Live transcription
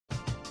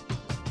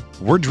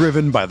We're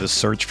driven by the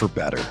search for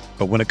better.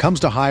 But when it comes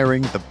to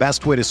hiring, the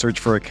best way to search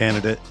for a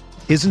candidate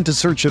isn't to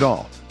search at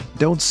all.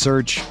 Don't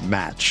search,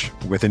 match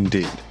with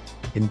Indeed.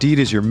 Indeed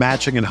is your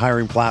matching and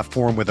hiring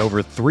platform with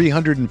over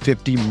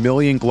 350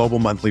 million global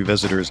monthly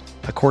visitors,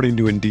 according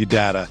to Indeed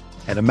data,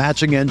 and a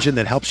matching engine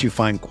that helps you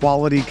find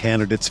quality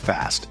candidates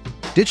fast.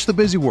 Ditch the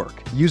busy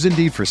work. Use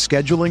Indeed for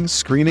scheduling,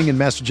 screening, and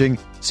messaging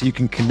so you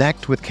can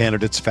connect with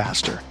candidates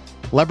faster.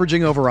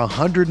 Leveraging over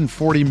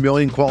 140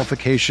 million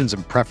qualifications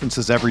and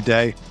preferences every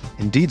day,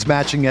 Indeed's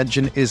matching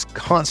engine is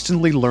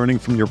constantly learning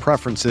from your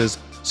preferences,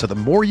 so the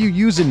more you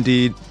use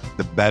Indeed,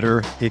 the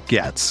better it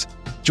gets.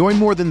 Join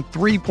more than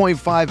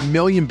 3.5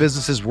 million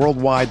businesses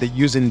worldwide that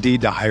use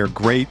Indeed to hire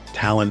great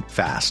talent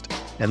fast.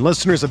 And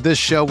listeners of this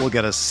show will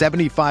get a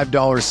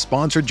 $75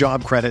 sponsored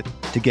job credit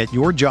to get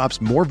your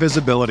jobs more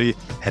visibility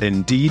at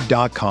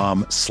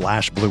Indeed.com/Blue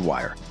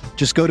Wire.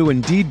 Just go to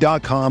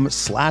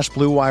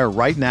Indeed.com/Blue Wire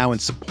right now and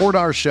support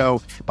our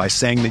show by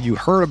saying that you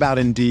heard about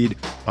Indeed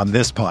on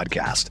this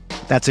podcast.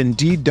 That's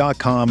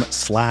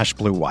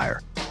Indeed.com/Blue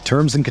Wire.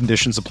 Terms and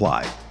conditions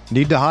apply.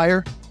 Need to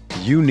hire?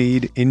 You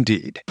need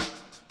Indeed.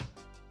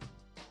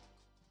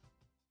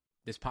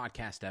 This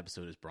podcast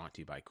episode is brought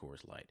to you by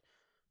Coors Light.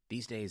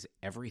 These days,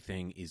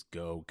 everything is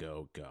go,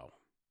 go, go.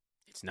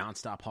 It's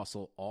nonstop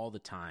hustle all the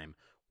time.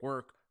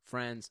 Work,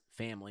 friends,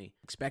 family,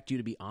 expect you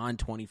to be on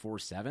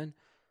 24/7.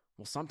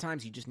 Well,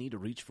 sometimes you just need to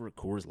reach for a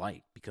Coors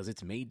Light because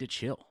it's made to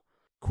chill.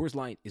 Coors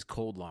Light is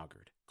cold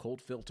lagered,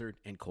 cold filtered,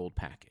 and cold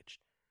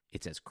packaged.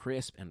 It's as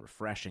crisp and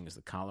refreshing as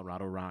the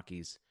Colorado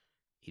Rockies.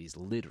 It is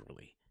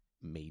literally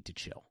made to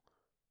chill.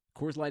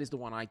 Coors Light is the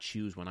one I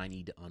choose when I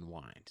need to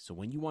unwind. So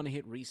when you want to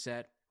hit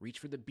reset, reach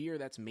for the beer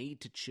that's made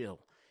to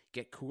chill.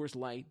 Get Coors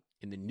Light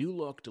in the new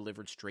look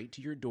delivered straight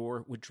to your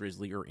door with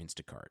Drizzly or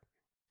Instacart.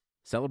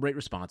 Celebrate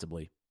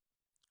responsibly.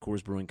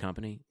 Coors Brewing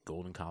Company,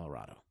 Golden,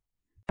 Colorado.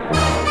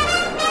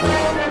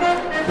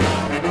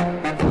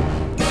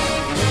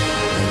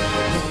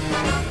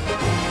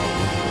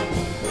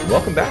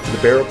 Welcome back to the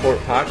Bear Report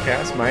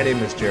podcast. My name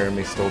is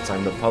Jeremy Stoltz.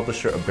 I'm the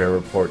publisher of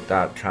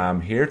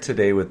BearReport.com. Here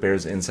today with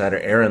Bears insider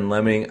Aaron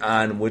Leming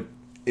on what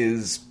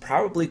is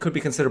probably could be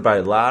considered by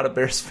a lot of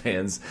Bears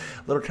fans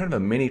a little kind of a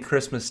mini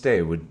Christmas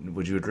day.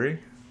 Would you agree?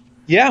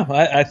 Yeah,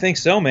 I think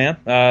so, man.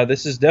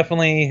 This is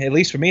definitely, at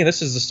least for me,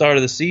 this is the start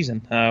of the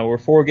season. We're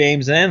 4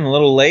 games in, a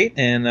little late,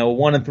 and a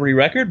 1-3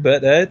 record,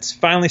 but it's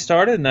finally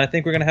started, and I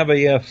think we're going to have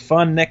a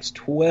fun next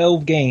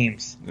 12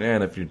 games.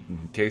 Yeah, and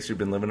in case you've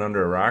been living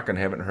under a rock and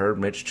haven't heard,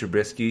 Mitch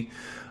Trubisky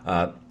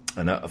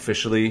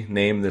officially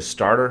named the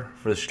starter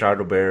for the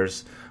Chicago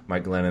Bears.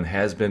 Mike Glennon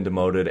has been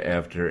demoted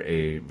after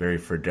a very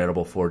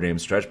forgettable 4-game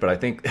stretch, but I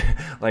think,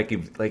 like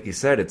you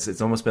said,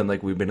 it's almost been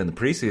like we've been in the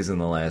preseason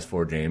the last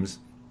 4 games.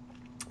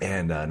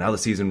 And now the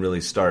season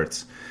really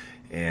starts.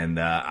 And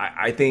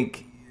I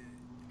think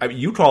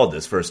you called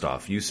this, first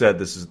off. You said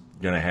this is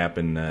going to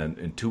happen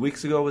in 2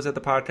 weeks ago. Was that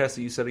the podcast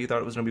that you said you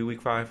thought it was going to be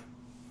week 5?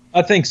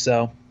 I think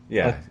so.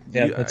 Yeah.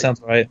 That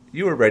sounds right.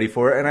 You were ready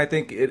for it, and I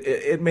think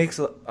it makes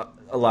a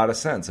lot of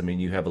sense. I mean,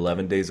 you have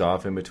 11 days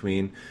off in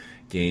between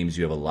games.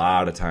 You have a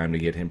lot of time to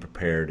get him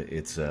prepared.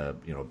 It's a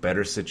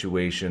better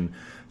situation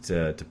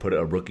to put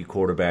a rookie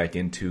quarterback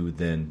into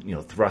than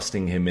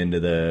thrusting him into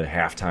the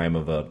halftime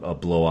of a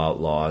blowout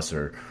loss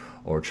or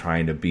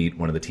trying to beat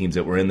one of the teams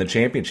that were in the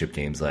championship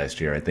games last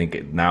year. I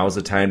think now is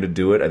the time to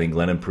do it. I think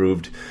Glennon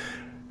proved,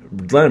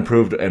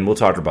 and we'll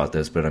talk about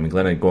this, but I mean,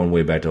 Glennon going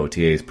way back to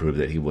OTAs proved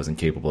that he wasn't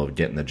capable of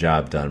getting the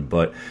job done.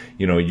 But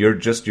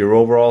your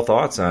overall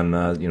thoughts on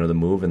the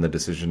move and the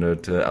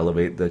decision to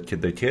elevate the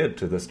kid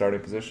to the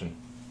starting position.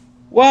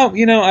 Well,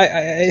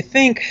 I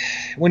think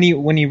when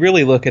you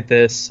really look at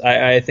this,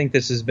 I think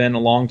this has been a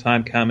long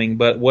time coming.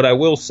 But what I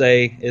will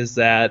say is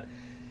that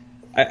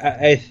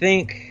I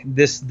think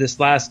this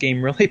last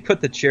game really put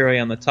the cherry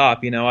on the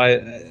top.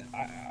 I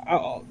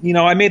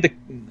made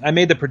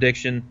the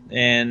prediction,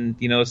 and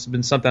it's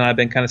been something I've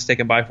been kind of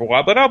sticking by for a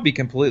while. But I'll be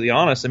completely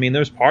honest. I mean,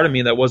 there's part of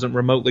me that wasn't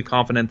remotely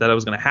confident that it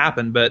was going to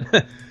happen,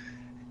 but.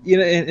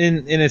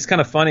 And it's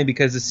kind of funny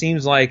because it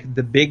seems like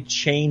the big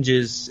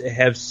changes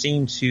have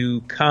seemed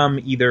to come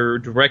either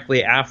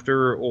directly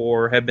after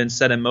or have been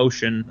set in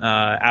motion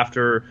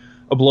after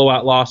a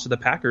blowout loss to the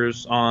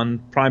Packers on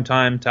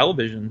primetime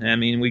television. I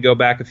mean, we go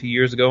back a few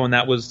years ago, and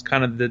that was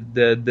kind of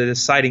the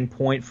deciding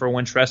point for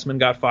when Trestman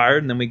got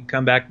fired, and then we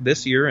come back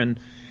this year, and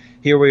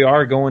here we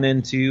are going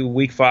into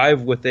week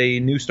 5 with a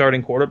new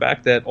starting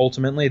quarterback that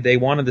ultimately they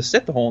wanted to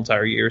sit the whole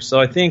entire year.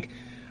 So I think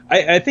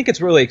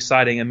it's really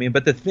exciting. I mean,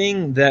 but the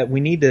thing that we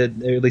need to,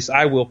 or at least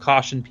I will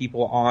caution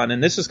people on,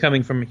 and this is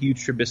coming from a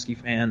huge Trubisky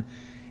fan,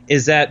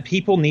 is that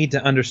people need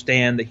to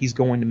understand that he's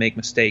going to make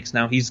mistakes.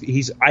 Now,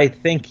 I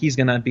think he's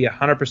going to be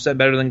 100%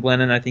 better than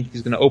Glennon. I think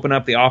he's going to open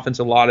up the offense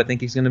a lot. I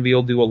think he's going to be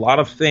able to do a lot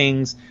of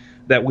things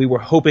that we were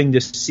hoping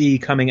to see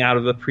coming out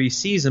of the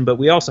preseason. But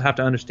we also have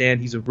to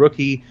understand he's a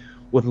rookie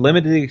with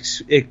limited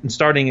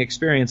starting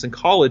experience in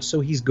college, so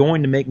he's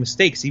going to make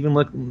mistakes. Even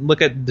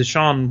look at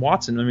Deshaun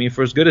Watson. I mean,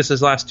 for as good as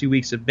his last 2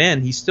 weeks have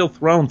been, he's still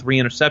thrown 3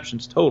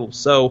 interceptions total.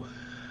 So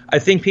I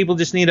think people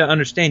just need to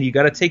understand you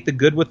got to take the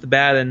good with the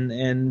bad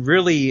and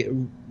really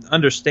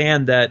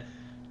understand that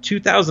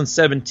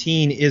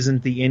 2017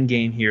 isn't the end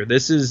game here.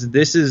 This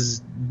is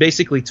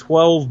basically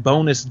 12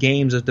 bonus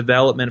games of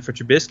development for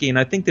Trubisky, and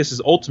I think this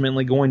is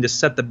ultimately going to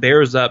set the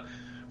Bears up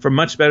for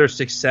much better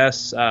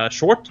success,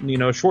 short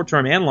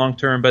term and long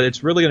term. But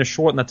it's really going to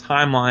shorten the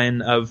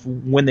timeline of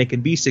when they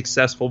can be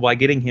successful by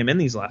getting him in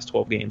these last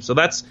 12 games. So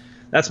that's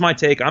my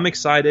take. I'm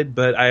excited,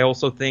 but I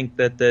also think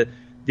that the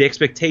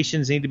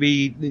expectations need to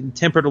be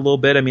tempered a little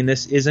bit. I mean,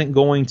 this isn't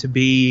going to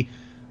be.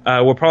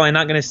 We're probably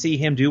not going to see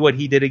him do what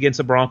he did against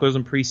the Broncos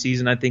in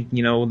preseason. I think,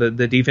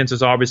 the defense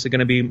is obviously going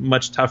to be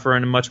much tougher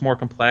and much more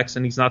complex,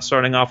 and he's not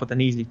starting off with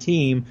an easy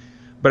team.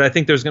 But I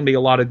think there's going to be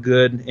a lot of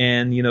good,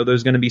 and,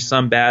 there's going to be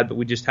some bad, but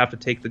we just have to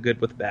take the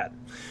good with the bad.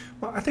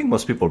 Well, I think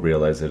most people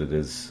realize that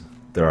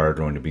there are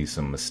going to be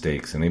some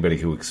mistakes. Anybody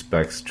who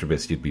expects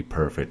Trubisky to be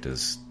perfect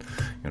is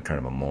kind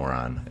of a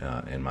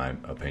moron, in my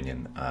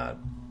opinion.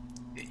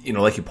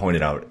 Like you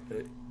pointed out,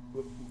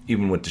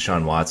 even with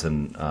Deshaun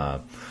Watson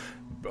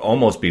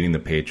almost beating the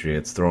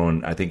Patriots,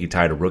 I think he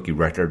tied a rookie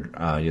record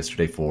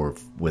yesterday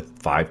with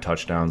 5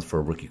 touchdowns for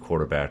a rookie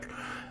quarterback,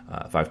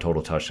 5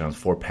 total touchdowns,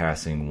 4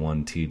 passing,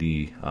 1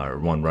 TD, or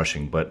 1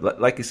 rushing. But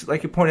like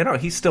you pointed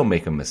out, he's still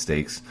making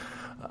mistakes.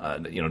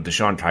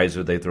 Deshaun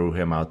Kaiser, they threw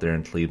him out there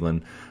in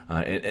Cleveland,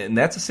 and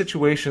that's a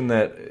situation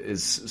that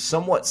is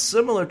somewhat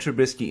similar to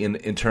Trubisky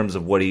in terms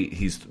of what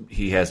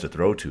he has to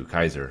throw to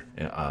Kaiser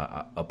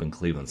up in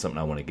Cleveland. Something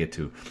I want to get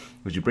to,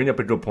 because you bring up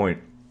a good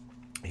point.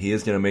 He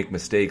is going to make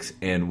mistakes,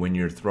 and when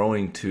you're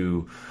throwing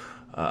to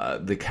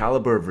the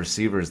caliber of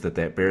receivers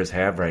that Bears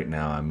have right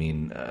now, I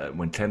mean,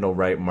 when Kendall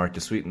Wright and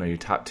Marcus Sweeten are your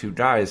top 2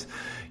 guys,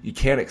 you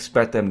can't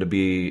expect them to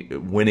be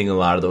winning a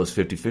lot of those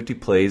 50-50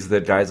 plays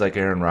that guys like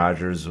Aaron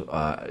Rodgers,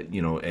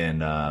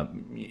 and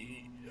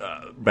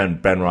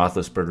Ben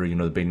Roethlisberger,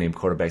 the big name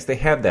quarterbacks, they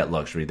have that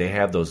luxury. They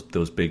have those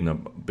big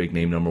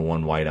name number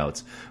 1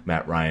 wideouts.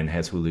 Matt Ryan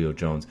has Julio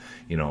Jones.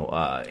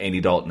 Andy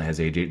Dalton has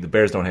AJ. The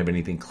Bears don't have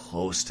anything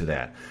close to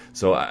that.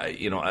 So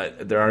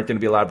there aren't going to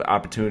be a lot of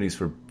opportunities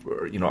for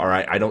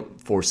I don't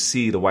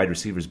foresee the wide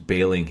receivers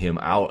bailing him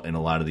out in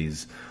a lot of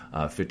these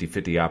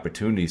 50-50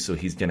 opportunities. So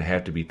he's going to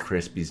have to be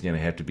crisp. He's going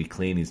to have to be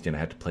clean. He's going to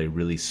have to play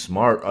really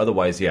smart.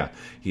 Otherwise,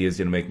 he is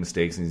going to make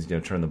mistakes and he's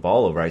going to turn the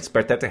ball over. I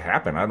expect that to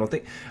happen.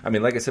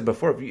 Like I said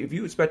before, if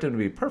you expect him to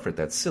be perfect,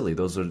 that's silly.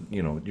 Those are,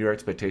 your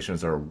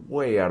expectations are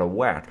way out of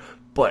whack.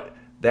 But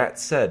that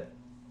said,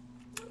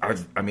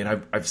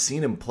 I've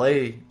seen him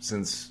play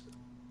since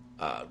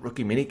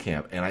rookie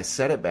minicamp, and I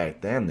said it back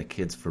then, the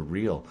kid's for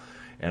real.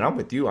 And I'm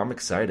with you. I'm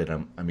excited.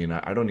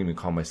 I don't even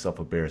call myself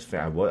a Bears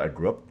fan. I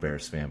grew up a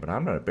Bears fan, but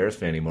I'm not a Bears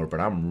fan anymore. But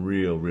I'm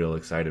real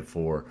excited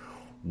for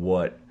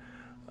what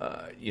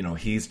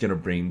he's going to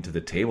bring to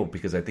the table,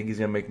 because I think he's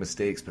going to make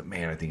mistakes. But,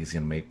 man, I think he's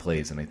going to make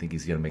plays, and I think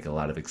he's going to make a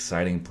lot of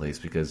exciting plays,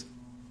 because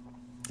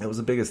that was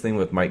the biggest thing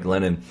with Mike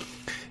Glennon,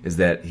 is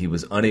that he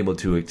was unable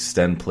to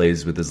extend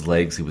plays with his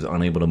legs. He was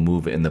unable to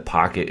move in the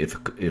pocket.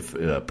 If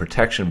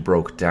protection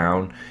broke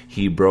down,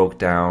 he broke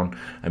down.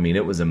 I mean,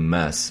 it was a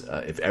mess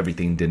if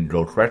everything didn't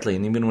go correctly.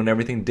 And even when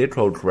everything did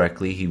go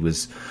correctly, he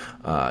was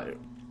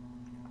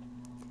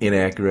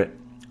inaccurate.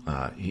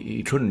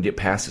 He couldn't get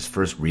past his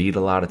first read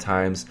a lot of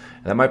times.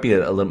 And that might be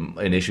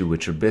an issue with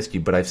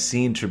Trubisky, but I've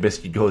seen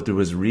Trubisky go through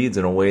his reads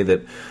in a way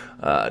that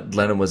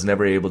Glennon was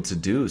never able to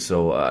do.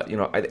 So,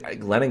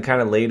 Glennon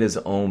kind of laid his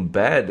own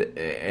bed,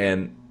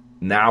 and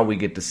now we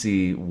get to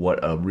see what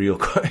a real,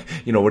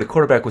 what a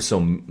quarterback with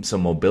some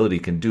mobility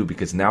can do,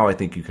 because now I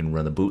think you can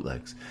run the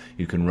bootlegs.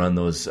 You can run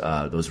those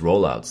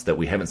rollouts that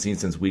we haven't seen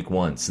since week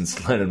 1, since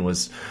Glennon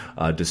was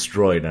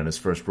destroyed on his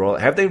first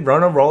rollout. Have they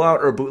run a rollout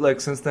or a bootleg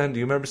since then? Do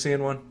you remember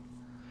seeing one?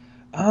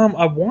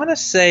 I want to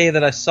say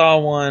that I saw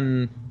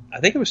one, I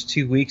think it was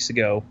 2 weeks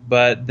ago,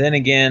 but then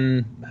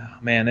again,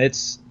 man,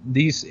 it's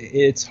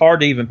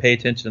hard to even pay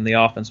attention to the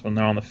offense when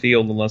they're on the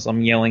field unless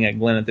I'm yelling at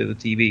Glennon through the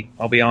TV.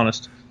 I'll be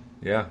honest.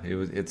 Yeah,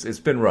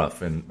 it's been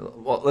rough, and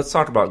let's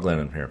talk about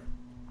Glennon here,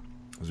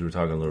 because we were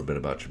talking a little bit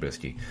about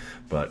Trubisky,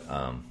 but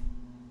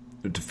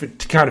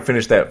to kind of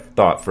finish that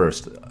thought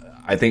first,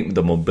 I think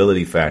the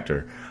mobility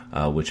factor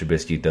with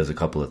Trubisky does a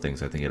couple of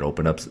things. I think it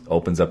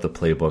opens up the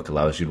playbook,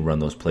 allows you to run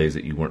those plays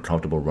that you weren't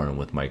comfortable running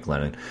with Mike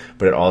Glennon,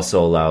 but it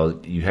also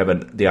allows you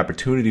have the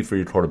opportunity for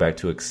your quarterback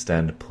to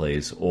extend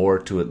plays, or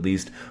to at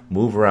least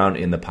move around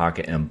in the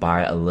pocket and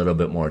buy a little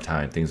bit more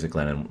time, things that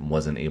Glennon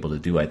wasn't able to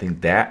do. I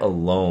think that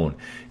alone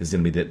is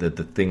going to be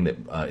the thing that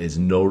is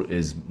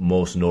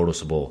most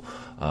noticeable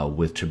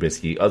with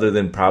Trubisky, other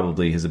than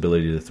probably his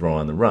ability to throw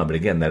on the run. But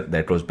again,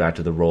 that goes back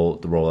to the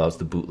rollouts,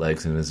 the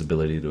bootlegs, and his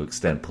ability to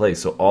extend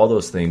plays. So all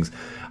those things,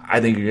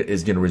 I think,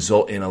 is going to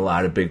result in a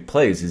lot of big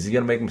plays. Is he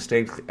going to make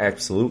mistakes?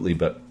 Absolutely.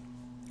 But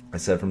I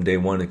said from day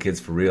one, the kid's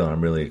for real, and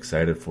I'm really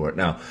excited for it.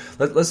 Now,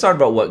 let's talk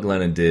about what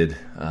Glennon did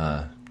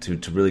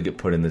to really get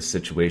put in this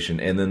situation,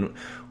 and then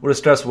we'll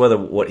discuss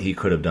what he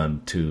could have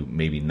done to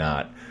maybe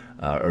not,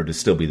 or to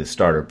still be the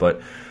starter.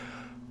 But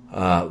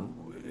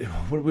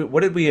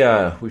what did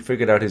we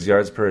figured out his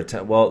yards per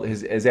attempt? Well,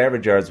 his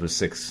average yards was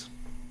 6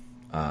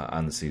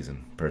 on the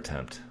season per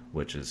attempt,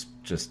 which is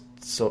just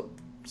so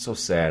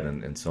sad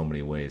in so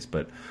many ways.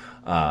 But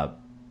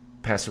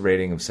passer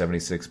rating of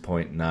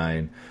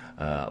 76.9,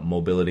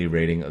 mobility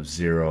rating of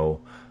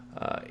 0,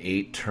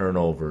 8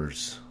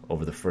 turnovers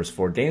over the first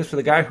 4 games for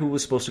the guy who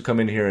was supposed to come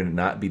in here and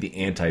not be the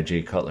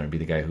anti-Jay Cutler and be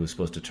the guy who was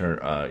supposed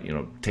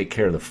to take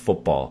care of the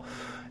football.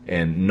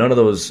 And none of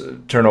those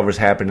turnovers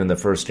happened in the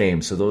first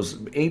game. So those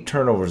 8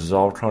 turnovers is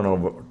all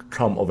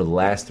come over the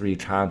last 3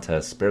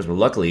 contests. Bears were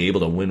luckily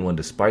able to win one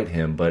despite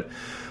him. But,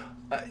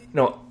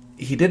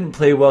 he didn't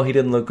play well. He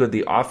didn't look good.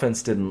 The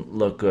offense didn't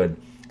look good.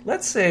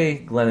 Let's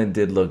say Glennon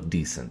did look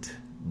decent.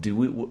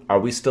 Are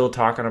we still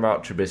talking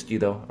about Trubisky,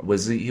 though?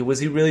 Was he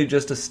really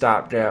just a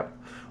stopgap?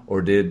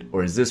 Or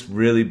is this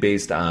really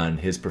based on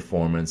his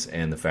performance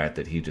and the fact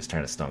that he just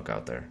kind of stunk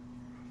out there?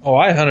 Oh,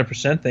 I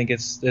 100% think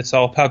it's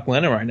all Puck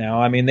Glennon right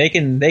now. I mean, they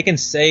can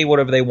say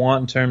whatever they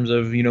want in terms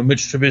of,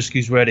 Mitch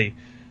Trubisky's ready.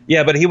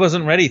 Yeah, but he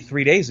wasn't ready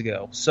 3 days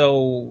ago.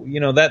 So,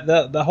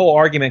 that the whole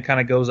argument kind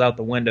of goes out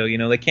the window.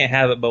 They can't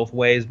have it both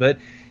ways. But,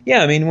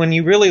 yeah, I mean, when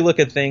you really look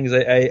at things,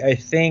 I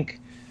think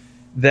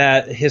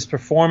that his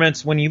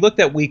performance, when you looked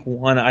at week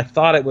 1, I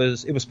thought it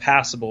was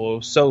passable. It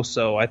was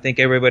so-so. I think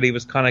everybody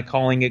was kind of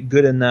calling it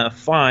good enough,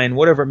 fine,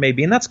 whatever it may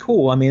be. And that's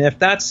cool. I mean, if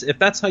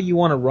that's how you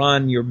want to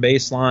run your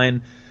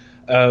baseline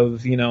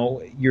of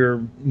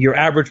your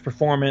average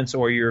performance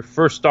or your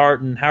first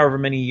start in however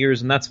many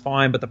years, and that's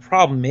fine. But the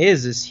problem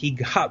is he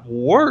got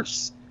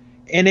worse,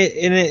 a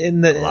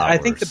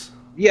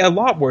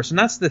lot worse. And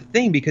that's the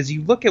thing, because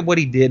you look at what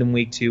he did in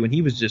week 2, and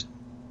he was just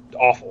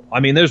awful. I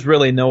mean, there's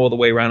really no other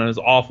way around it. It was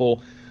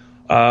awful.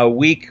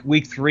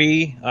 Week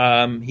 3,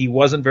 he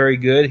wasn't very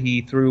good.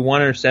 He threw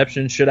 1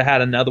 interception, should have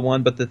had another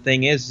one. But the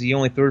thing is, he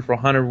only threw for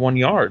 101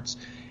 yards.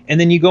 And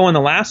then you go in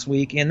the last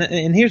week, and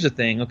here's the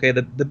thing, okay?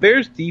 The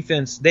Bears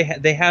defense,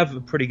 they have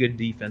a pretty good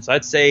defense.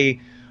 I'd say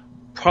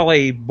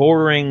probably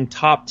bordering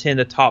top 10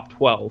 to top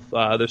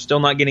 12. They're still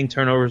not getting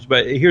turnovers,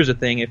 but here's the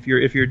thing: if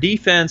your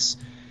defense,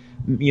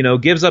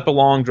 gives up a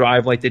long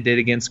drive like they did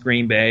against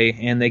Green Bay,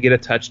 and they get a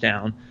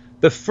touchdown,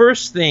 the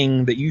first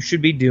thing that you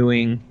should be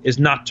doing is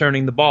not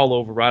turning the ball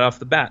over right off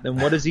the bat. And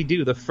what does he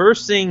do? The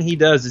first thing he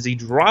does is he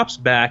drops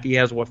back. He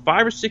has 5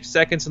 or 6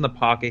 seconds in the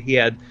pocket. He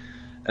had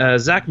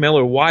Zach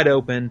Miller wide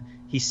open.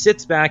 He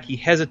sits back, he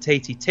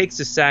hesitates, he takes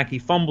a sack, he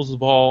fumbles the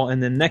ball,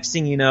 and then next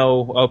thing you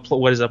know, a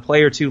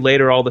play or two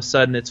later, all of a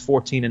sudden it's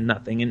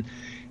 14-0.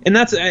 And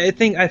that's, I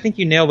think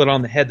you nailed it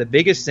on the head. The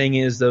biggest thing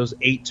is those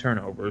 8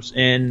 turnovers.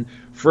 And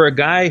for a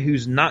guy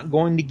who's not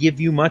going to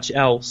give you much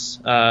else,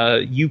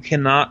 you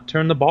cannot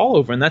turn the ball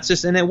over. And that's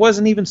just, and it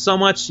wasn't even so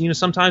much,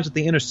 sometimes with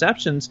the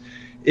interceptions,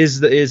 is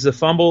the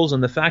fumbles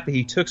and the fact that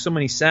he took so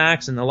many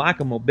sacks and the lack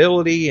of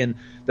mobility and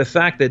the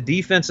fact that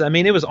defense, I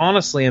mean, it was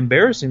honestly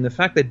embarrassing. The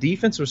fact that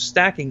defense was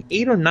stacking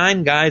 8 or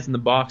 9 guys in the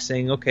box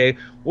saying, okay,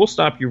 we'll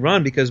stop your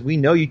run because we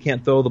know you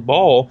can't throw the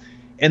ball.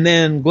 And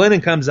then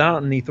Glennon comes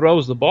out and he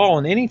throws the ball,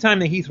 and anytime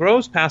that he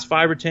throws past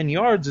 5 or 10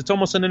 yards, it's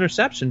almost an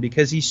interception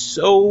because he's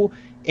so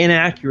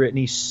inaccurate and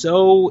he's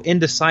so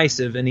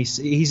indecisive and he's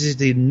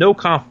just no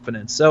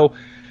confidence. So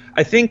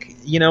I think,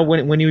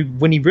 when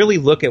you really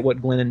look at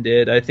what Glennon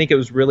did, I think it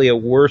was really a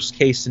worst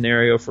case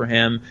scenario for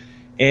him.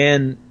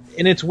 And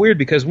it's weird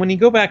because when you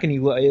go back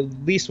and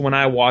at least when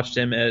I watched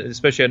him,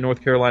 especially at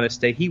North Carolina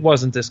State, he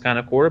wasn't this kind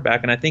of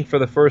quarterback. And I think for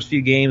the first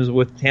few games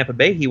with Tampa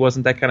Bay, he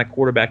wasn't that kind of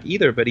quarterback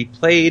either. But he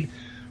played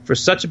for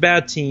such a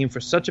bad team,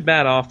 for such a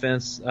bad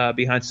offense,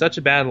 behind such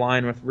a bad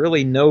line with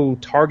really no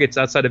targets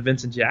outside of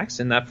Vincent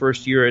Jackson that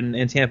first year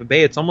in Tampa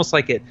Bay. It's almost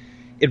like it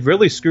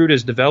really screwed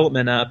his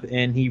development up,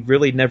 and he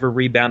really never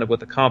rebounded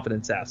with the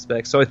confidence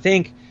aspect. So I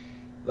think,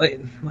 I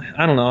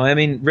don't know. I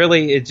mean,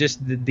 really, it's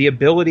just the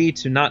ability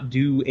to not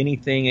do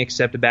anything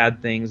except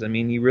bad things. I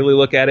mean, you really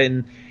look at it,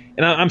 and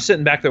I'm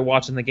sitting back there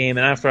watching the game,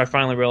 and after I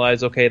finally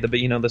realized, okay,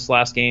 this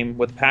last game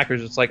with the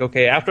Packers, it's like,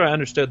 okay, after I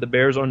understood the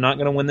Bears are not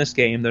going to win this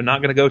game, they're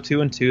not going to go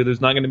 2-2, there's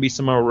not going to be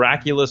some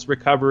miraculous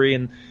recovery,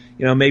 and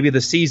maybe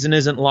the season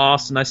isn't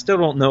lost, and I still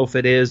don't know if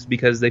it is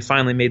because they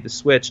finally made the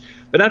switch.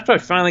 But after I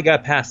finally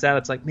got past that,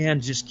 it's like,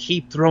 man, just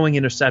keep throwing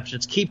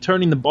interceptions, keep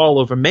turning the ball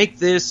over, make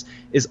this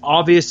as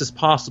obvious as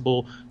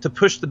possible to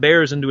push the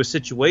Bears into a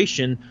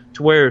situation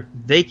to where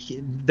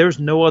there's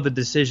no other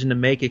decision to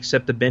make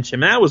except to bench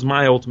him. And that was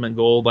my ultimate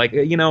goal. Like,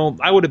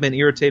 I would have been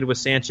irritated with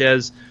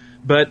Sanchez,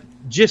 but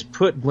just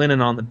put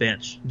Glennon on the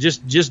bench.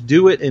 Just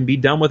do it and be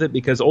done with it,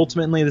 because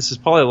ultimately this is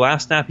probably the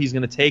last snap he's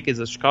going to take as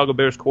a Chicago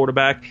Bears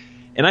quarterback.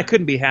 And I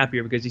couldn't be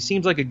happier because he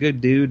seems like a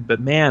good dude. But,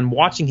 man,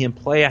 watching him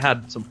play, I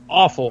had some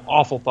awful,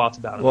 awful thoughts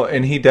about him. Well,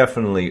 and he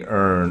definitely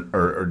earned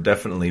or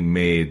definitely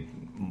made,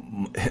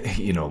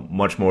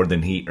 much more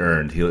than he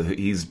earned.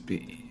 He's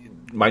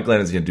Mike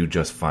Glennon's going to do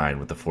just fine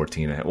with the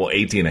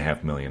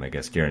 $18.5 million, I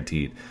guess,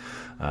 guaranteed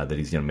that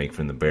he's going to make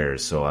from the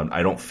Bears. So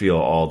I don't feel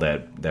all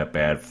that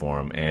bad for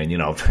him. And,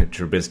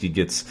 Trubisky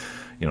gets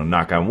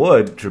knock on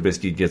wood,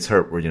 Trubisky gets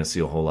hurt, we're going to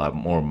see a whole lot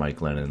more Mike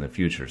Glennon in the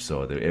future.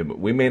 So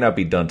we may not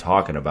be done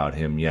talking about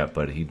him yet,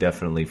 but he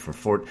definitely,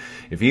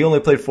 if he only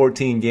played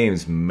 14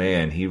 games,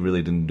 man, he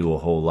really didn't do a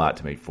whole lot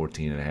to make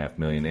 $14.5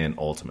 million and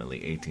ultimately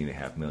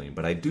 $18.5 million.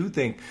 But I do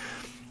think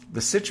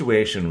the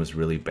situation was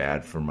really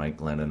bad for Mike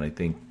Glennon, I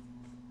think,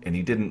 and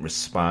he didn't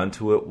respond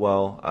to it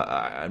well.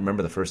 I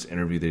remember the first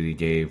interview that he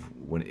gave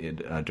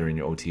during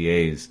the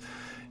OTAs.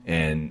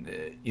 And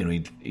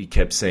he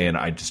kept saying,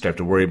 "I just have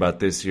to worry about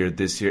this year,"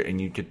 and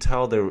you could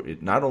tell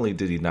not only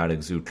did he not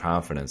exude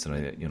confidence,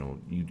 and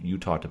you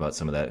talked about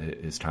some of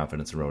that, his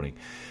confidence eroding,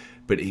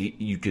 but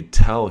you could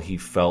tell he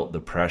felt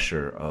the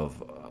pressure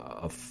of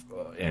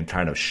and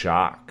kind of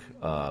shock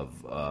of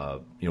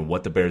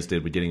what the Bears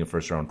did with getting a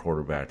first round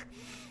quarterback,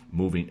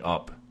 moving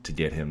up to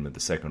get him at the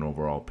second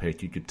overall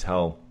pick. You could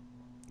tell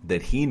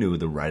that he knew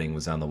the writing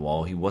was on the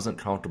wall. He wasn't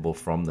comfortable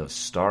from the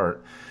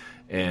start.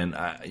 And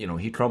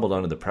he crumbled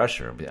under the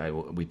pressure.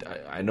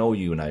 I know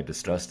you and I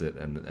discussed it,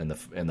 and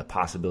the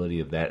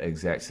possibility of that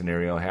exact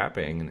scenario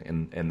happening.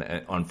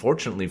 And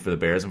unfortunately for the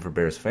Bears and for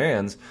Bears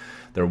fans,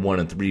 they're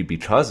 1-3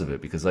 because of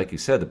it. Because like you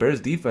said, the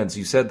Bears defense,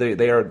 you said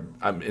they are,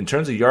 in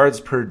terms of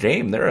yards per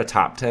game, they're a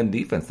top 10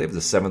 defense. They have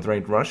the 7th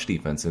ranked rush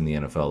defense in the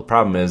NFL. The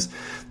problem is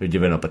they're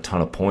giving up a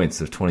ton of points.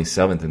 They're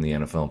 27th in the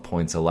NFL in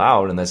points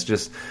allowed, and that's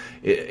just.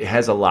 It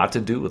has a lot to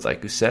do with,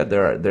 like you said,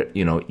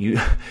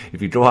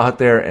 if you go out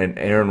there and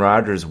Aaron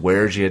Rodgers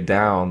wears you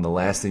down, the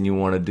last thing you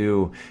want to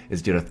do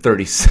is get a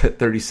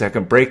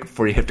 30-second break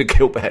before you have to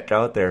go back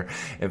out there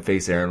and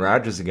face Aaron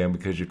Rodgers again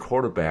because your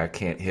quarterback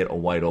can't hit a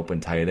wide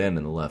open tight end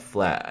in the left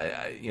flat.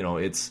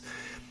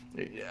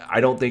 I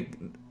don't think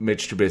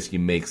Mitch Trubisky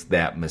makes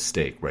that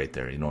mistake right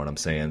there. You know what I'm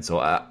saying? So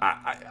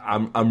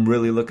I'm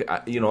really looking. I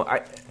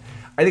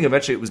think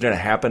eventually it was going to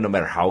happen, no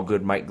matter how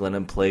good Mike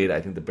Glennon played. I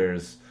think the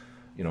Bears.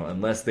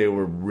 Unless they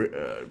were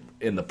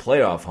in the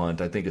playoff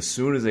hunt, I think as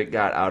soon as it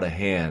got out of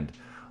hand,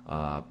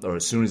 or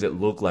as soon as it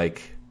looked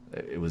like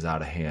it was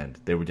out of hand,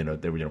 they were gonna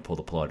pull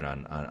the plug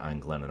on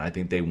Glennon. I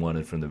think they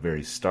wanted from the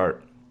very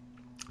start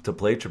to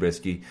play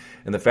Trubisky,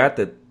 and the fact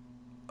that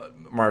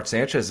Mark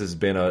Sanchez has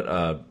been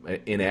a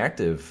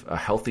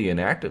healthy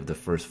inactive the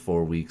first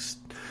 4 weeks.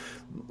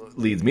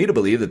 Leads me to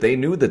believe that they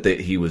knew that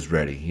he was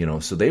ready,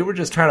 so they were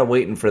just kind of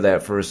waiting for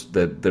that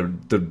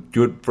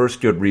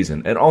good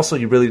reason. And also,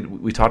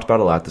 we talked about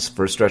a lot. This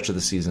first stretch of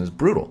the season is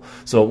brutal,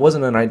 so it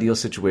wasn't an ideal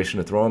situation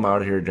to throw him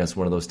out here against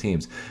one of those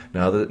teams.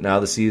 Now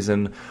the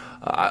season,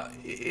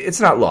 it's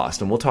not lost,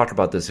 and we'll talk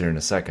about this here in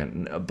a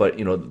second. But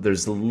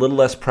there's a little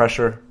less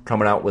pressure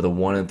coming out with a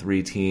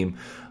 1-3 team.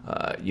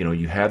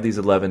 You have these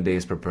 11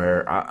 days to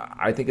prepare.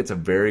 I think it's a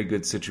very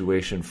good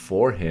situation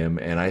for him,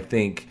 and I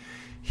think.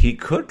 He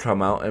could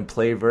come out and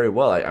play very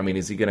well. I mean,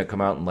 is he going to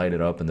come out and light it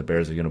up and the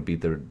Bears are going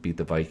to beat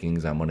the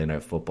Vikings on Monday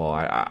Night Football?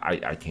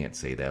 I can't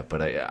say that,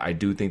 but I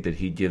do think that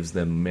he gives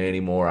them many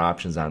more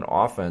options on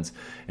offense.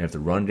 And if the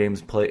run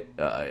game's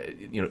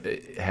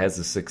it has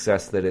the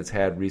success that it's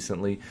had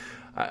recently,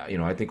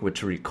 I think with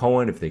Tariq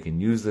Cohen, if they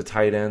can use the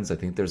tight ends, I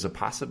think there's a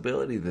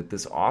possibility that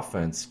this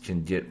offense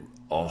can get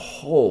a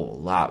whole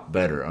lot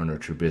better under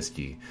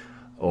Trubisky.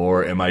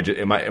 Or am I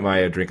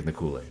drinking the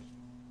Kool-Aid?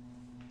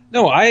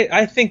 No,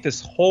 I think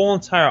this whole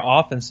entire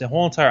offense, the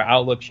whole entire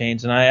outlook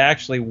changed, and I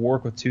actually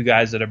work with two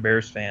guys that are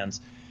Bears fans.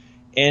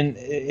 And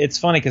it's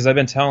funny because I've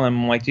been telling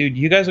them, I'm like, dude,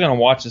 you guys are going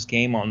to watch this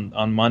game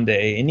on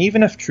Monday, and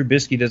even if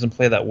Trubisky doesn't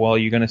play that well,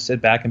 you're going to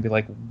sit back and be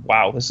like,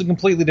 wow, this is a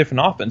completely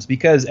different offense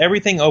because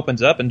everything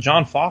opens up. And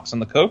John Fox on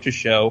the coach's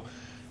show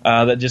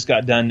that just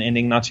got done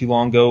ending not too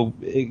long ago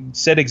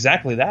said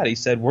exactly that. He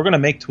said, we're going to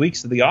make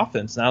tweaks to the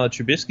offense now that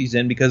Trubisky's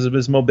in because of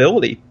his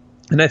mobility.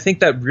 And I think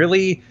that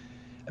really...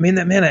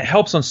 it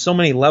helps on so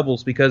many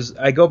levels because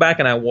I go back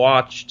and I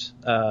watched,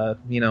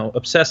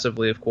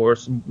 obsessively, of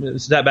course,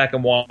 sat back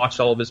and watched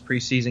all of his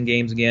preseason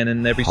games again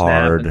and every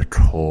snap.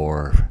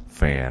 Hardcore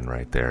fan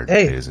right there.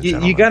 Hey,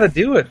 you got to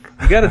do it.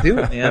 You got to do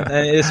it, man,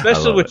 and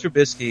especially with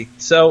Trubisky.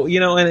 So,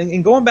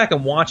 and going back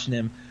and watching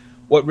him,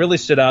 what really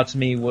stood out to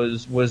me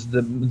was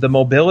the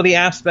mobility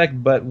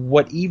aspect, but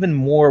what even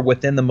more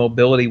within the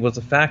mobility was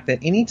the fact that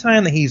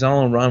anytime that he's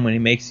on a run when he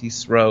makes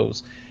these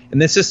throws,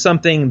 and this is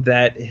something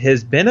that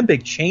has been a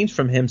big change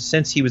from him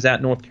since he was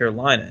at North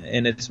Carolina,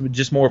 and it's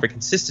just more of a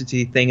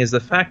consistency thing, is the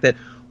fact that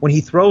when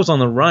he throws on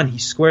the run, he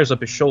squares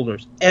up his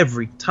shoulders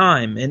every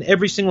time, and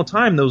every single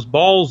time those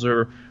balls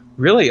are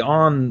really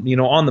on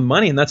the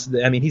money,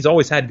 and he's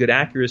always had good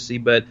accuracy,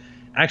 but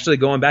actually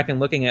going back and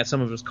looking at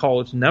some of his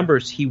college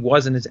numbers, he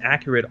wasn't as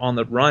accurate on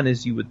the run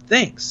as you would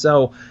think.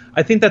 So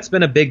I think that's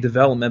been a big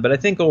development. But I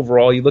think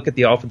overall, you look at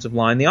the offensive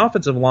line. The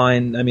offensive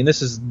line,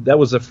 that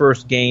was the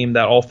first game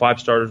that all 5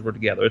 starters were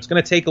together. It's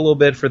going to take a little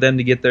bit for them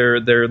to get their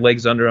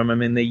legs under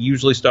them. They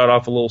usually start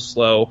off a little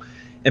slow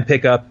and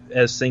pick up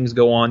as things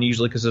go on,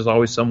 usually because there's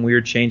always some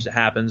weird change that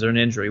happens or an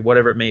injury,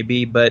 whatever it may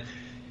be. But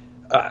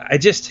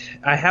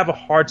I have a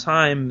hard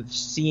time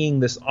seeing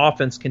this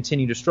offense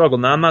continue to struggle.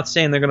 Now, I'm not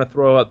saying they're going to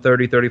throw up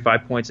 30,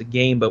 35 points a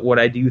game, but what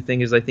I do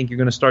think is I think you're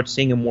going to start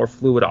seeing a more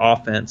fluid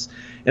offense.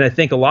 And I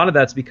think a lot of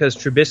that's because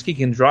Trubisky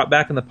can drop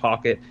back in the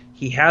pocket.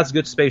 He has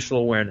good spatial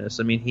awareness.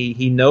 I mean,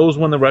 he knows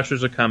when the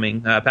rushers are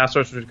coming, pass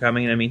rushers are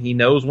coming. I mean, he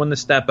knows when to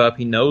step up.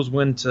 He knows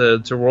when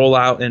to roll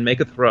out and make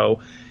a throw.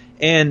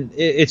 And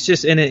it's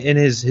just in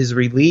his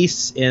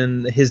release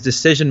and his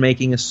decision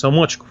making is so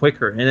much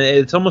quicker, and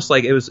it's almost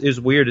like it was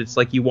weird. It's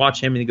like you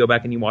watch him and you go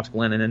back and you watch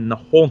Glennon, and the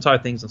whole entire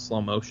thing's in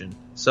slow motion.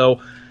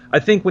 So I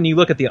think when you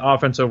look at the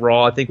offense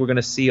overall, I think we're going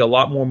to see a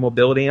lot more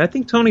mobility. And I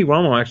think Tony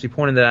Romo actually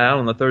pointed that out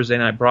on the Thursday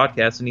night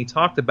broadcast, and he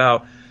talked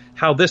about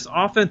how this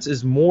offense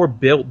is more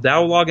built.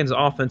 Dow Loggins'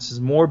 offense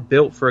is more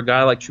built for a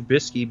guy like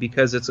Trubisky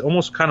because it's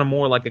almost kind of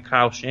more like a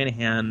Kyle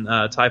Shanahan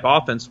type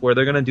offense where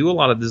they're going to do a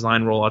lot of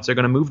design rollouts. They're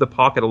going to move the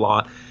pocket a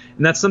lot.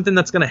 And that's something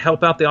that's going to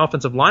help out the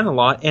offensive line a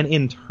lot. And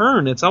in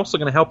turn, it's also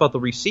going to help out the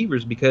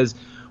receivers because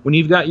when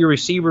you've got your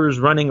receivers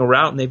running a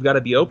route and they've got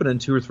to be open in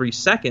 2 or 3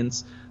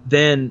 seconds,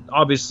 then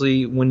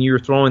obviously when you're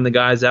throwing the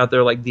guys out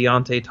there like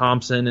Deontay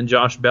Thompson and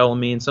Josh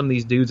Bellamy and some of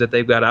these dudes that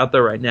they've got out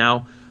there right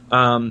now,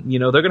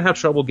 they're going to have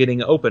trouble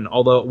getting open,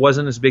 although it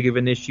wasn't as big of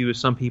an issue as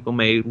some people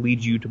may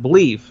lead you to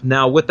believe.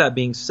 Now, with that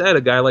being said,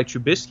 a guy like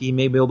Trubisky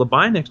may be able to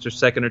buy an extra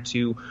second or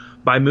two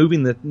by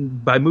moving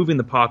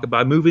the pocket,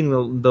 by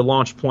moving the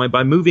launch point,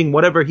 by moving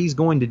whatever he's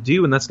going to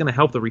do, and that's going to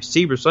help the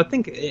receiver. So I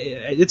think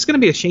it's going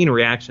to be a chain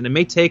reaction. It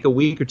may take a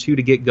week or two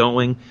to get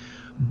going,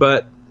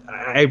 but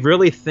I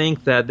really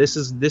think that this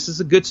is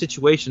a good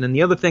situation. And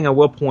the other thing I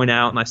will point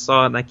out, and I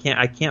saw it, and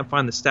I can't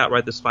find the stat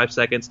right this 5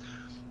 seconds,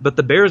 but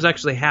the Bears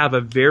actually have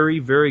a very,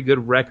 very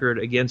good record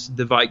against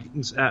the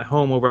Vikings at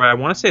home over, I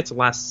want to say it's the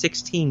last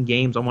 16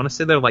 games. I want to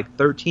say they're like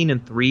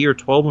 13-3 or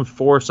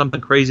 12-4,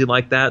 something crazy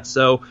like that.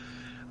 So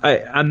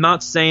I'm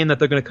not saying that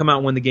they're going to come out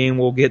and win the game.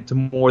 We'll get to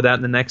more of that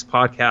in the next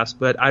podcast.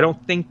 But I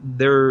don't think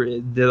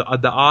the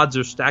odds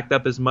are stacked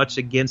up as much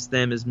against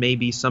them as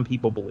maybe some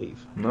people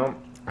believe. No,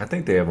 I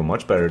think they have a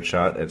much better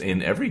shot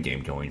in every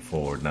game going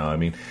forward now. I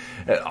mean,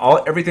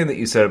 everything that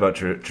you said about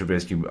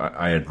Trubisky,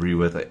 I agree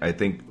with. I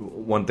think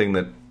one thing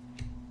that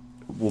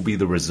will be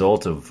the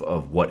result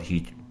of what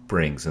he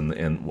brings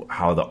and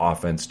how the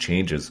offense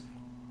changes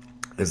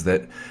is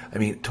that, I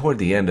mean, toward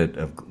the end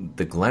of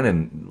the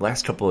Glennon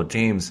last couple of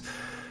games,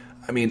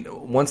 I mean,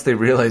 once they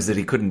realized that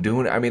he couldn't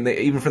do it, I mean,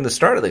 even from the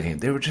start of the game,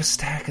 they were just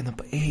stacking the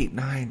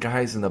 8-9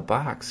 guys in the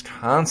box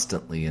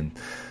constantly, and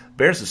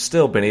Bears have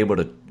still been able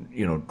to,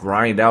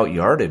 grind out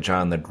yardage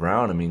on the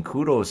ground. I mean,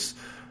 kudos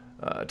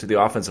to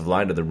the offensive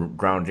line, to the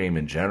ground game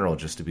in general,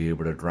 just to be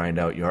able to grind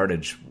out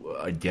yardage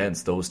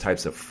against those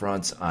types of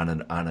fronts on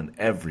an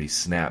every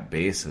snap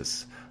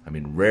basis. I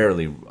mean,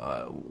 rarely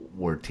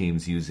were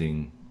teams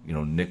using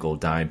nickel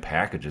dime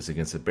packages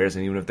against the Bears,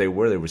 and even if they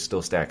were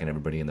still stacking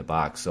everybody in the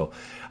box. So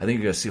I think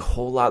you're going to see a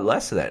whole lot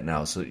less of that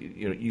now. So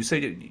you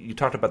said you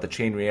talked about the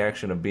chain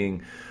reaction of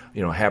being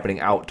happening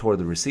out toward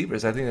the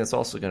receivers. I think that's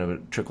also going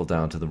to trickle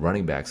down to the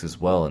running backs as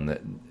well, and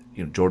that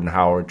Jordan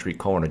Howard, Tariq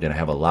Cohen are going to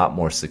have a lot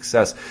more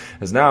success,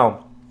 as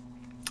now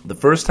the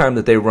first time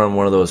that they run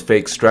one of those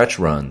fake stretch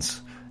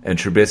runs and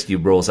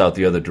Trubisky rolls out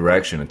the other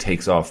direction and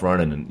takes off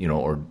running and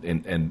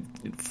and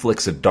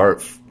flicks a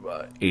dart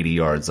 80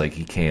 yards like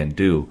he can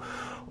do,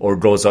 or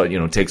goes out,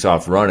 takes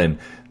off running,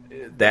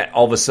 that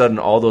all of a sudden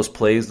all those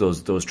plays,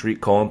 those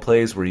Tariq Cohen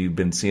plays where you've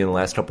been seeing the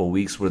last couple of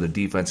weeks where the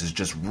defense is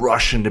just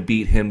rushing to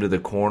beat him to the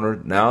corner,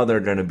 now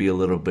they're going to be a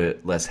little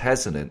bit less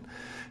hesitant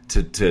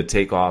to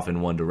take off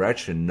in one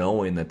direction,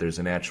 knowing that there's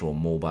an actual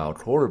mobile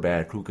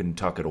quarterback who can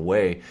tuck it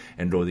away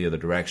and go the other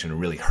direction and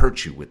really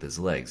hurt you with his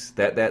legs.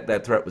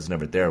 That threat was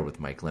never there with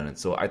Mike Glennon.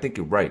 So I think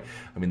you're right.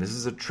 I mean, this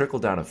is a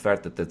trickle-down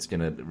effect that's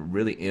going to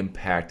really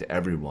impact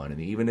everyone.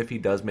 And even if he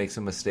does make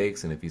some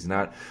mistakes and if he's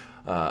not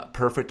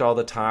perfect all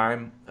the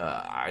time,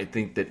 I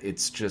think that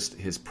it's just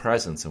his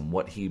presence and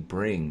what he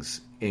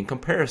brings in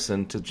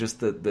comparison to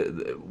just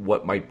the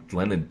what Mike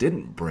Glennon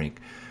didn't bring.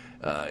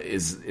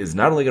 Is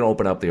not only going to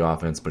open up the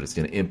offense, but it's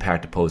going to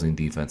impact opposing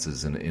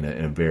defenses in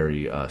a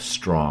very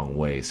strong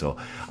way. So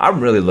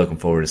I'm really looking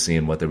forward to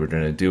seeing what they were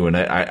going to do. And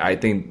I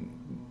think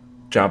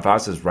John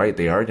Foss is right.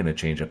 They are going to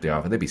change up the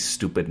offense. They'd be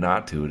stupid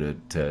not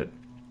to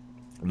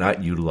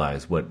not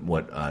utilize what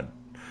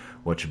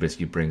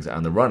Trubisky brings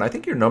on the run. I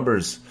think your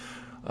numbers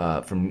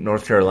from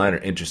North Carolina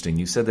are interesting.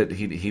 You said that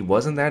he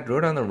wasn't that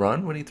good on the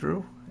run when he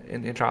threw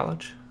in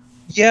college.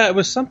 Yeah, it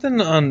was something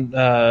on,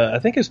 I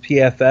think his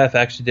PFF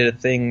actually did a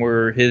thing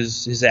where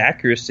his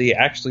accuracy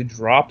actually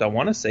dropped. I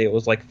want to say it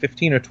was like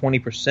 15 or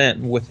 20%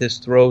 with his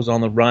throws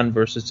on the run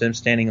versus him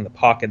standing in the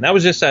pocket. And that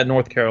was just at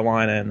North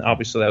Carolina, and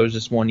obviously that was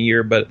just 1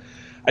 year. But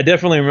I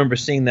definitely remember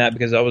seeing that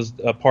because that was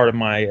a part of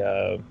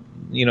my,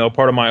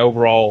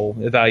 overall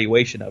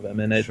evaluation of him.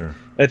 And Sure.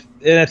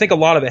 And I think a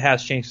lot of it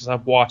has changed because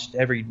I've watched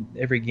every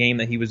game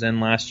that he was in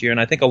last year.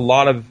 And I think a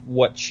lot of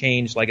what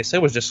changed, like I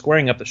said, was just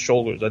squaring up the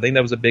shoulders. I think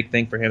that was a big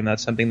thing for him.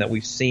 That's something that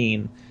we've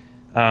seen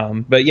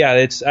But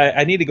yeah,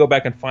 I need to go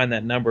back and find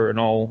that number, and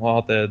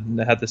I'll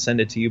have to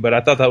send it to you. But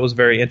I thought that was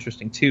very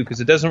interesting too,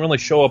 because it doesn't really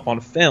show up on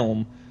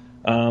film,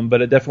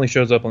 but it definitely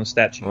shows up on the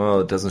stat sheet. Well,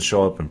 it doesn't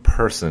show up in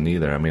person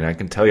either. I mean, I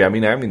can tell you.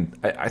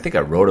 I think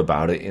I wrote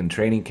about it in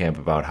training camp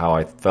about how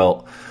I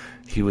felt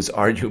he was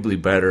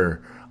arguably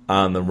better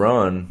on the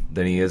run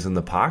than he is in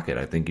the pocket.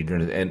 I think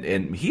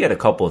and he had a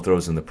couple of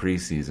throws in the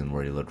preseason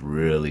where he looked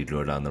really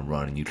good on the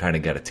run, and you kind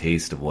of got a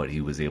taste of what he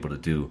was able to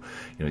do.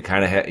 He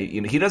kind of had, he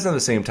doesn't have the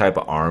same type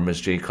of arm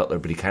as Jay Cutler,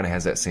 but he kind of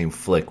has that same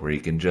flick where he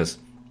can just,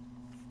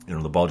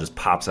 the ball just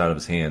pops out of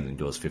his hands and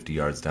goes 50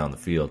 yards down the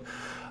field.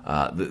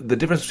 The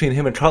difference between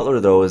him and Cutler,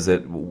 though, is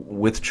that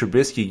with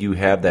Trubisky, you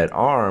have that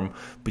arm,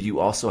 but you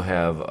also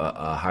have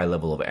a high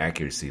level of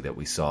accuracy that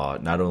we saw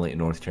not only in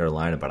North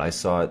Carolina, but I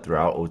saw it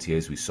throughout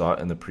OTAs. We saw it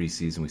in the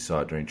preseason. We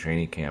saw it during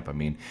training camp. I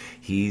mean,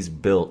 he's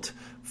built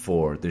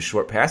for the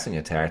short passing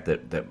attack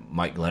that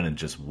Mike Glennon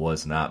just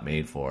was not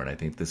made for. And I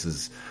think this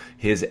is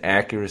his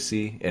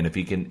accuracy, and if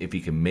he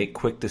can make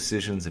quick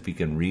decisions, if he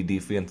can read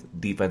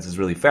defenses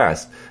really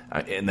fast,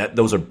 and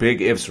those are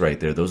big ifs right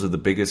there. Those are the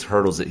biggest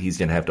hurdles that he's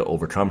going to have to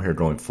overcome here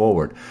going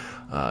forward,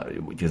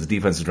 because the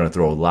defense is going to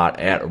throw a lot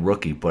at a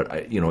rookie.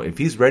 But if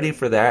he's ready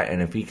for that,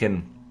 and if he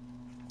can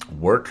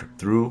work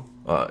through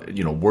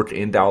work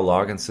in Dow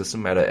Loggains'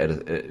 system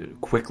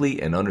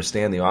quickly and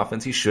understand the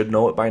offense. He should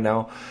know it by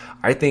now.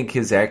 I think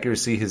his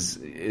accuracy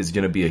is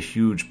going to be a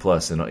huge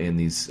plus in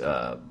these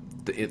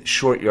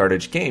short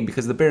yardage game,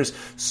 because the Bears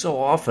so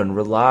often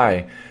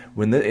rely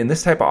in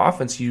this type of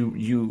offense,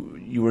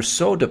 you are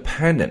so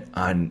dependent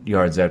on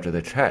yards after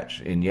the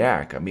catch in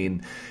Yak. I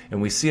mean, and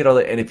we see it all.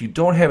 And if you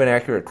don't have an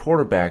accurate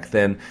quarterback,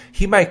 then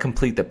he might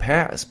complete the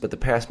pass, but the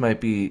pass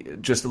might be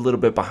just a little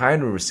bit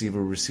behind a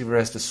receiver. Receiver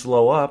has to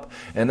slow up,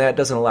 and that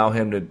doesn't allow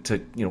him to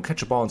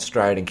catch a ball in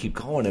stride and keep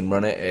going and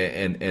run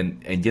it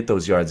and get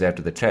those yards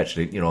after the catch.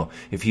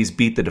 If he's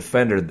beat the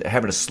defender,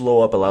 having to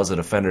slow up allows the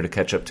defender to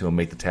catch up to him,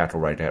 make the tackle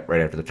right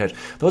after the catch.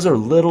 Those are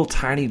little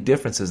tiny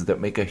differences that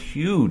make a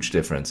huge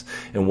difference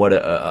in what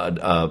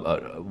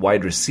a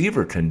wide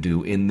receiver can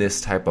do in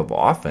this type of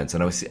offense.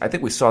 And I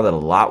think we saw that a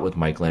lot with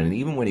Mike Glennon.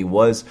 Even when he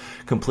was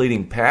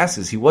completing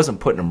passes, he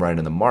wasn't putting them right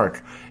on the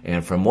mark.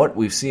 And from what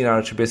we've seen out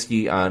of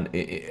Trubisky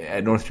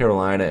at North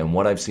Carolina and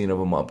what I've seen of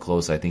him up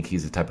close, I think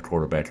he's the type of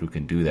quarterback who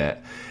can do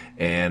that.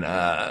 And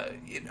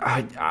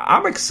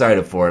I'm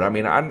excited for it. I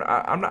mean,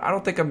 I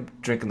don't think I'm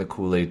drinking the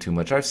Kool-Aid too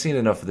much. I've seen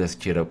enough of this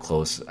kid up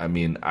close. I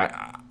mean,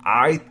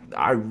 I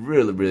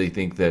really, really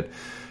think that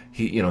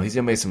he's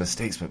gonna make some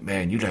mistakes, but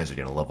man, you guys are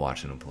gonna love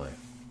watching him play.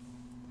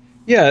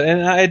 Yeah,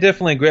 and I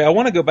definitely agree. I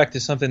want to go back to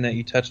something that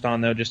you touched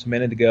on, though, just a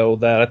minute ago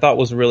that I thought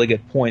was a really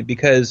good point,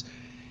 because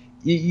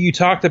you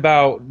talked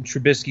about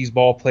Trubisky's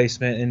ball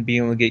placement and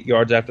being able to get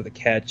yards after the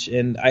catch,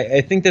 and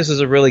I think this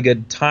is a really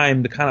good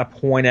time to kind of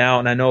point out,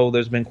 and I know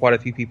there's been quite a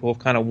few people who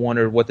have kind of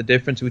wondered what the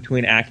difference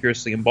between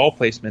accuracy and ball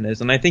placement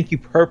is, and I think you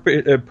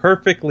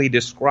perfectly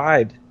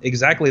described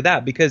exactly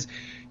that, because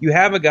you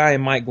have a guy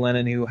in Mike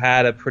Glennon who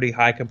had a pretty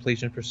high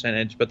completion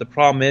percentage, but the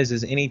problem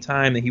is any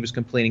time that he was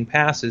completing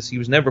passes, he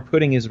was never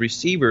putting his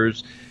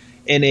receivers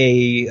in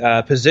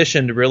a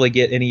position to really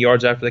get any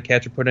yards after the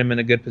catch or put him in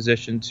a good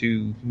position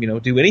to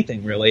do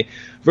anything really.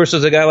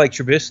 Versus a guy like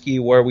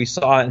Trubisky, where we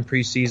saw it in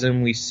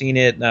preseason, we've seen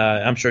it.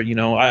 I'm sure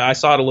I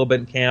saw it a little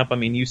bit in camp. I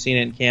mean, you've seen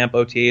it in camp,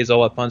 OTAs,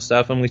 all that fun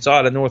stuff, and we saw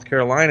it in North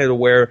Carolina to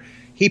where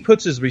he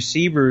puts his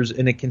receivers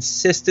in a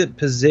consistent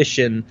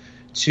position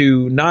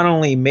to not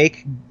only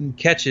make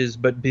catches,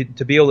 but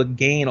to be able to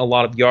gain a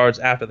lot of yards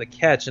after the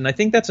catch. And I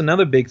think that's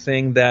another big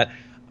thing that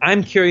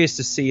I'm curious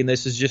to see, and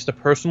this is just a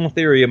personal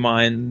theory of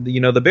mine.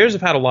 The Bears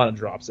have had a lot of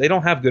drops. They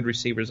don't have good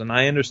receivers, and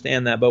I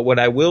understand that. But what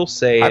I will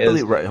say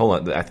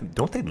hold on.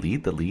 Don't they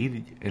lead the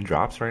league in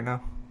drops right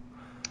now?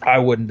 I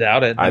wouldn't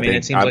doubt it. I mean,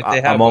 it seems like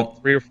they have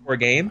 3 or 4 a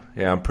game.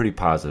 Yeah, I'm pretty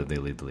positive they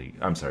lead the league.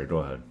 I'm sorry, go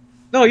ahead.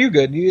 No, you're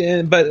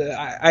good. But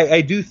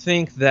I do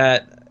think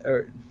that,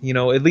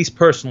 at least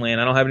personally, and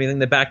I don't have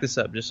anything to back this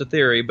up, just a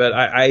theory, but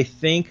I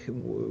think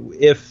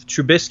if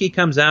Trubisky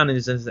comes out and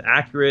is as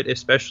accurate,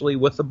 especially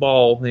with the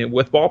ball,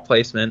 with ball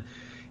placement,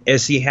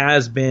 as he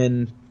has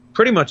been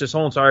pretty much his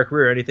whole entire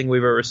career, anything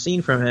we've ever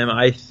seen from him,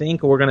 I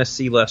think we're going to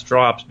see less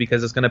drops,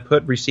 because it's going to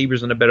put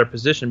receivers in a better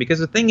position. Because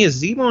the thing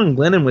is, even when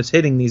Glennon was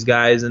hitting these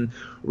guys and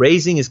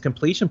raising his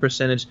completion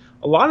percentage,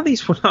 a lot of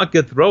these were not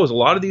good throws. A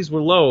lot of these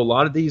were low. A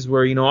lot of these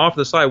were, off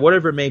the side,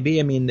 whatever it may be.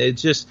 I mean,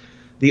 it's just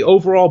the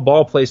overall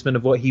ball placement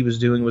of what he was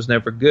doing was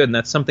never good, and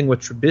that's something with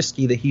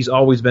Trubisky that he's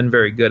always been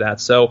very good at.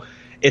 So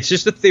it's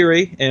just a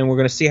theory, and we're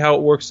going to see how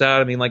it works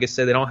out. I mean, like I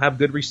said, they don't have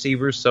good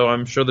receivers, so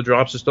I'm sure the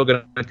drops are still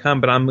going to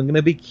come, but I'm going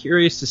to be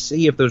curious to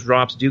see if those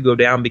drops do go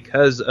down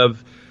because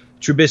of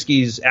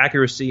Trubisky's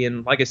accuracy.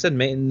 And like I said,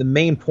 the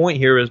main point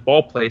here is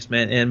ball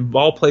placement, and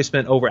ball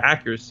placement over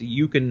accuracy.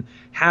 You can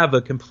have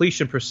a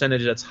completion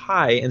percentage that's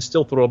high and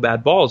still throw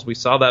bad balls. We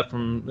saw that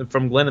from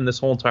Glennon this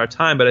whole entire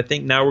time, but I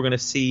think now we're going to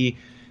see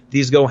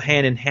these go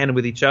hand in hand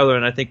with each other,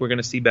 and I think we're going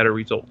to see better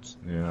results.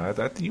 Yeah, I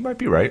think you might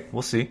be right.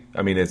 We'll see.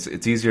 I mean, it's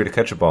easier to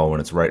catch a ball when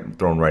it's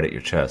thrown right at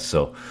your chest.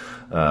 So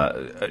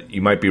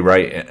you might be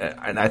right,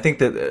 and I think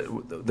that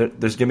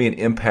there's going to be an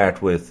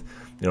impact with.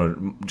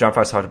 John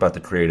Fox talked about the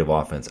creative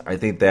offense. I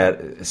think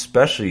that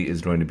especially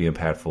is going to be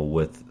impactful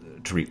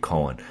with Tarik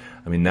Cohen.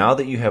 I mean, now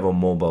that you have a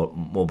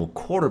mobile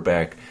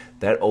quarterback,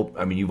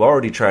 you've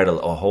already tried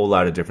a whole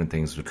lot of different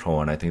things with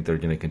Cohen. I think they're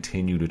going to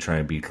continue to try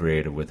and be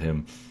creative with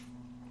him.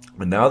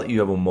 But now that you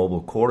have a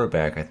mobile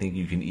quarterback, I think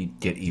you can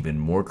get even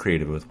more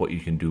creative with what you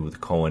can do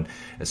with Cohen,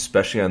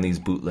 especially on these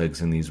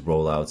bootlegs and these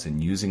rollouts,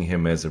 and using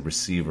him as a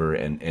receiver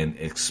and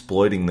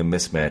exploiting the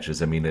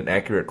mismatches. I mean, an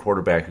accurate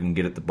quarterback who can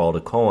get the ball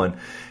to Cohen,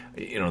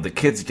 the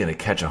kid's going to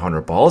catch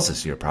 100 balls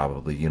this year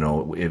probably, if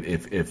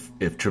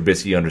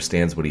Trubisky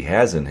understands what he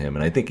has in him,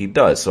 and I think he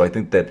does. So I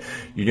think that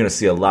you're going to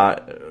see a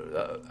lot.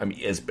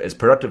 As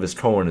productive as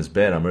Cohen has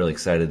been, I'm really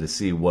excited to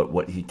see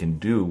what he can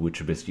do with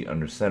Trubisky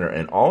under center.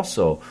 And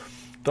also,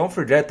 don't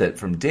forget that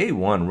from day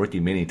one, rookie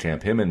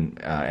minicamp, him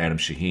and Adam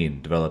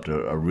Shaheen developed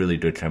a really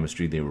good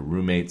chemistry. They were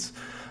roommates,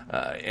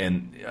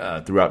 and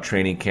throughout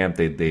training camp,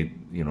 they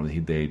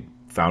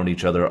found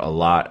each other a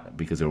lot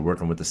because they were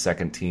working with the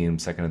second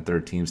and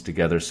third teams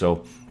together.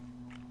 So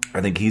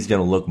I think he's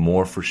going to look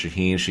more for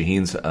Shaheen.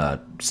 Shaheen's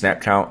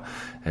snap count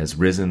has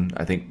risen,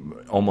 I think,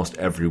 almost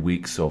every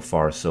week so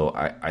far. So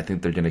I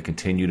think they're going to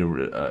continue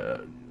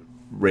to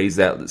raise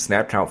that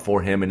snap count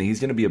for him, and he's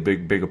going to be a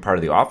bigger part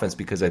of the offense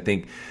because I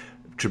think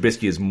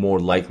Trubisky is more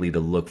likely to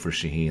look for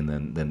Shaheen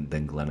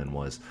than Glennon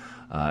was.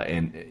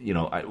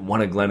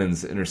 One of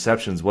Glennon's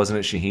interceptions, wasn't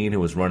it Shaheen who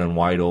was running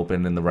wide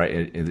open in the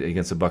right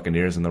against the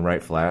Buccaneers in the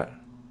right flat?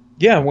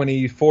 Yeah, when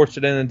he forced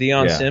it in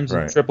Deion Sims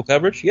in triple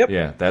coverage. Yep.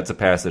 Yeah, that's a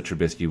pass that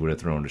Trubisky would have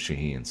thrown to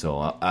Shaheen.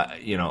 So,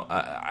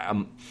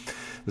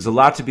 there's a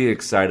lot to be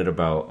excited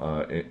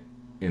about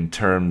in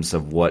terms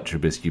of what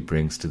Trubisky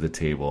brings to the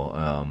table.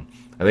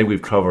 I think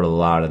we've covered a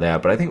lot of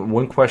that, but I think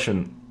one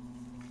question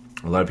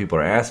a lot of people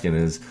are asking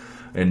is,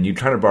 and you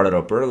kind of brought it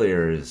up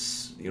earlier,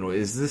 is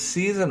this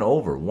season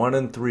over?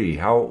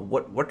 1-3.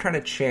 What kind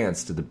of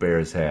chance do the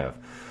Bears have?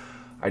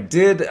 I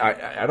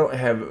don't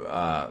have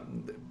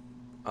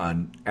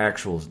an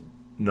actual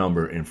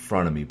number in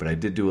front of me, but I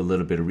did do a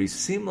little bit of research.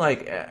 It seemed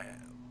like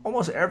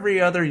almost every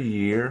other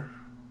year,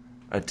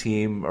 a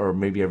team, or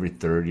maybe every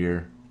third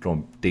year,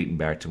 dating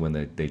back to when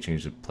they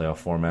changed the playoff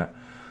format.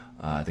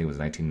 I think it was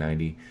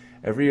 1990.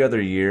 Every other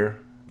year,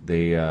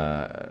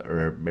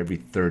 or every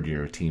third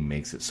year, a team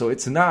makes it. So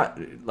it's not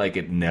like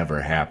it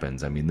never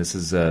happens. I mean, this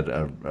is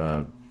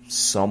a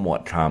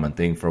somewhat common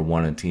thing for a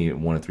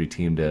 1-3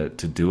 team to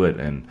do it.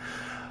 And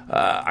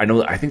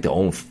I think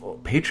the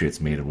Patriots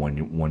made it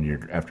one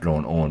year after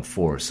going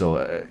 0-4.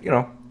 So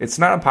it's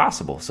not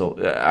impossible. So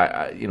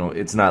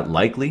it's not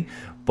likely,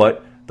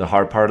 but the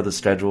hard part of the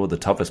schedule, the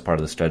toughest part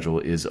of the schedule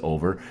is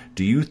over.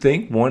 Do you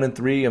think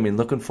 1-3? I mean,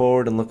 looking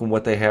forward and looking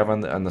what they have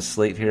on the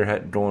slate here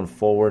going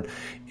forward,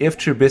 if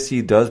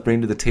Trubisky does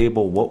bring to the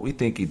table what we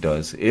think he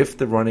does, if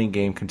the running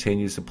game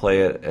continues to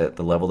play at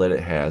the level that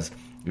it has,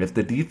 if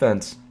the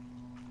defense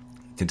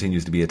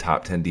continues to be a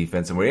top 10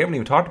 defense, and we haven't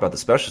even talked about the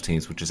special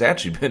teams, which has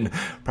actually been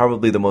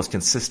probably the most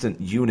consistent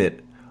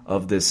unit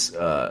of this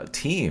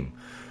team.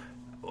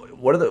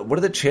 What are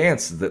the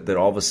chances that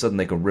all of a sudden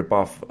they can rip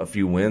off a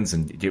few wins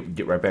and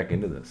get right back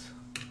into this?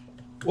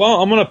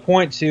 Well, I'm going to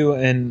point to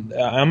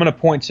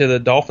the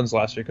Dolphins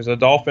last year, because the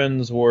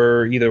Dolphins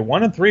were either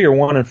 1-3 or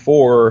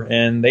 1-4,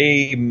 and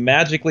they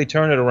magically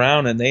turned it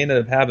around, and they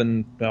ended up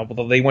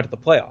they went to the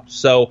playoffs.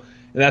 So,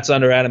 and that's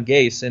under Adam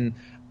Gase, and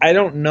I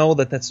don't know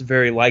that that's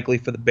very likely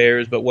for the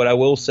Bears. But what I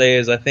will say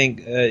is I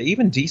think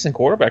even decent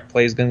quarterback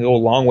play is going to go a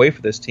long way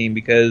for this team,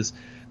 because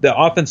the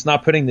offense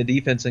not putting the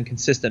defense in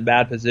consistent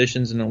bad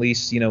positions and at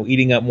least,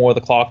 eating up more of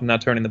the clock and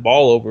not turning the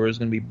ball over is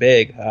going to be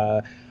big.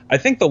 I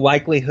think the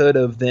likelihood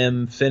of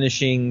them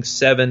finishing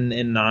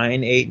 7-9,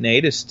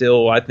 8-8 is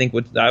still,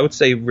 I would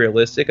say,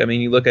 realistic. I mean,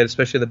 you look at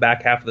especially the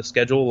back half of the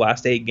schedule,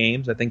 last 8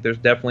 games, I think there's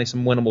definitely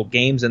some winnable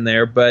games in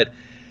there, but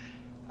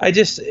I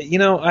just,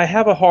 I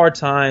have a hard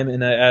time,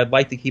 and I'd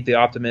like to keep the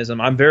optimism.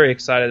 I'm very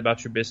excited about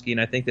Trubisky,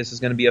 and I think this is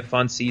going to be a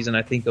fun season.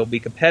 I think they'll be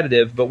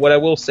competitive. But what I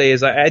will say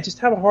is I just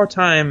have a hard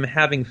time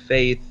having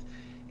faith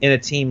in a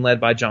team led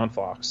by John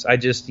Fox. I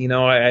just,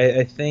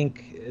 I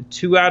think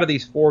 2 out of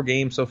these 4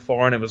 games so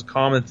far, and it was a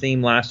common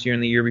theme last year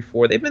and the year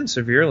before, they've been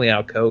severely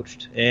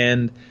outcoached.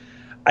 And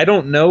I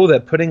don't know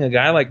that putting a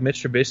guy like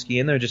Mitch Trubisky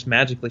in there just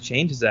magically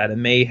changes that. It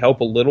may help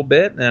a little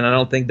bit, and I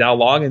don't think Dow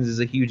Loggins is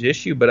a huge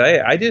issue, but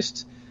I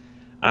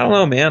don't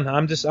know, man.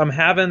 I'm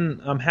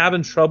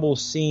having trouble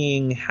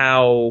seeing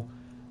how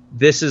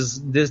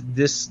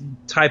this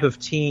type of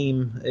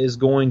team is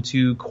going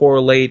to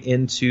correlate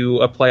into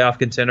a playoff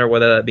contender,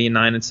 whether that be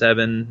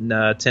 9-7,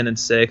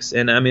 10-6,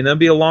 and I mean that'll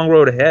be a long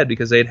road ahead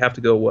because they'd have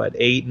to go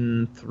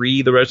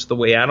 8-3 the rest of the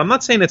way out. I'm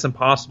not saying it's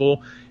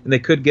impossible, and they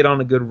could get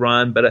on a good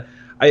run, but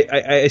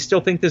I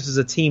still think this is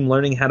a team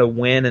learning how to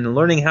win and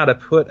learning how to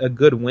put a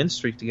good win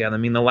streak together. I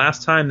mean, the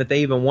last time that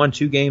they even won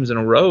 2 games in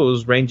a row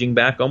was ranging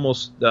back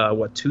almost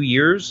 2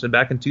 years, and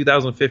back in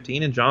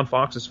 2015 in John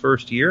Fox's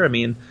first year. I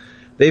mean,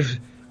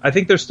 I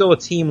think they're still a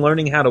team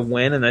learning how to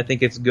win, and I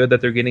think it's good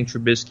that they're getting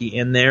Trubisky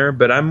in there.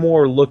 But I'm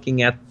more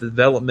looking at the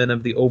development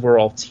of the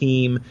overall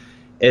team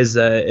as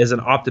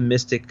an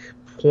optimistic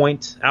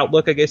point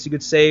outlook, I guess you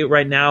could say,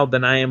 right now,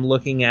 than I am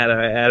looking at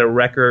a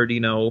record,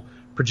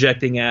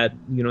 projecting at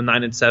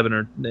 9-7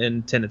 or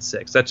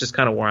 10-6. That's just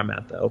kind of where I'm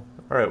at, though.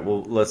 All right.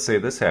 Well, let's say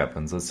this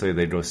happens. Let's say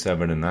they go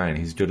 7-9.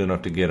 He's good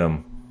enough to get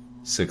them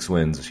 6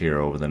 wins here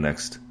over the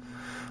next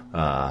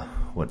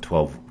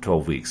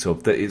 12 weeks. So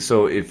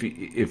if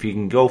he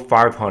can go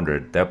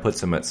 500, that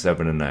puts him at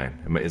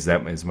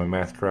 7-9. Is my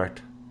math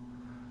correct?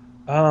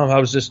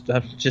 I'm just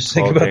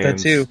thinking about that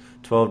too.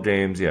 12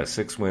 games, yeah,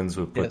 6 wins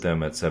would put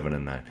them at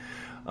 7-9.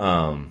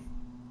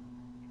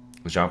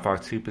 Does John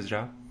Fox keep his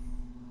job?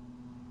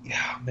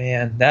 Yeah,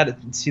 man. That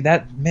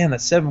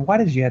 7. Why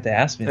did you have to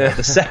ask me that?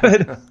 The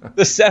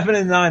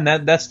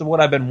 7-9. That's what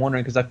I've been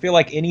wondering, because I feel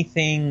like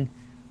anything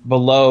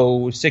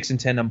below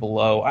 6-10 and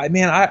below. I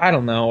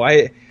don't know.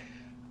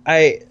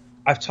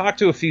 I've talked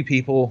to a few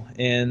people,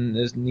 and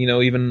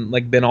even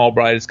like Ben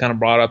Albright has kind of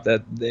brought up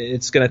that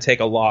it's going to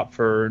take a lot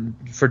for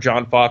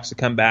John Fox to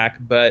come back.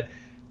 But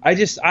I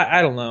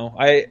don't know.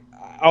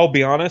 I'll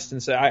be honest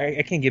and say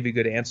I can't give you a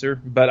good answer,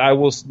 but I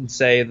will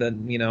say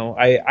that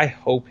I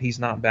hope he's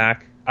not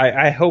back.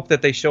 I hope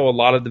that they show a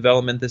lot of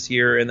development this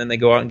year, and then they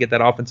go out and get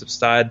that offensive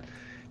side.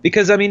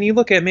 Because, I mean, you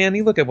look at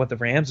what the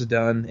Rams have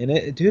done, and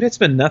it's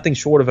been nothing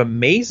short of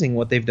amazing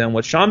what they've done.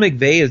 What Sean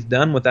McVay has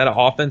done with that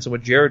offense and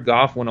with Jared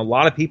Goff, when a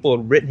lot of people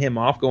have written him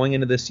off going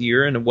into this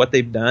year and what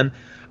they've done,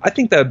 I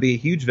think that would be a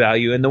huge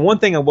value. And the one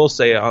thing I will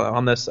say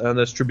on this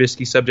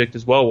Trubisky subject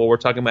as well, while we're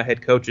talking about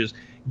head coaches,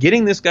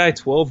 getting this guy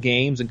 12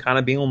 games and kind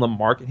of being able to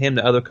market him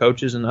to other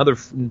coaches and other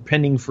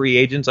pending free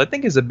agents, I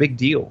think is a big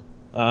deal.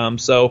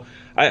 So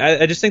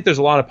I just think there's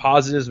a lot of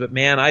positives, but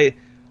man, I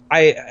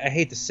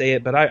hate to say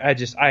it, but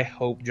I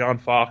hope John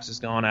Fox is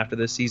gone after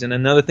this season.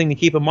 Another thing to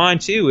keep in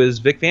mind too is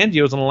Vic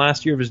Fangio's on the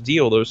last year of his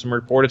deal. There was some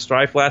reported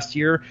strife last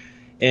year,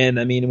 and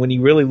I mean, when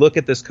you really look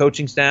at this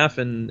coaching staff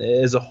and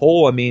as a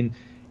whole, I mean,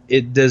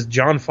 does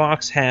John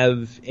Fox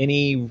have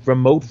any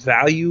remote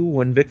value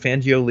when Vic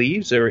Fangio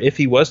leaves, or if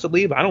he was to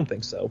leave? I don't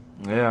think so.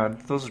 Yeah,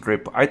 those are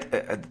great.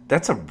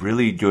 That's a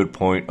really good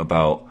point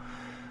about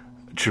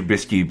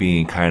Trubisky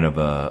being kind of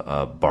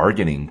a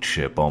bargaining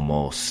chip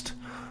almost.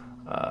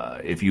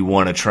 If you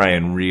want to try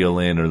and reel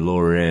in or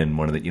lure in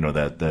one of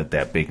the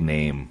that big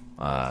name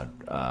up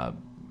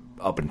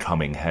and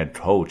coming head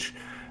coach,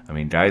 I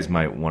mean, guys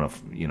might want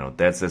to,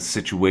 that's a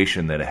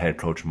situation that a head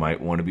coach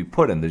might want to be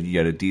put in. You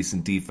got a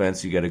decent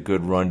defense, you got a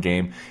good run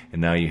game,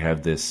 and now you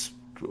have this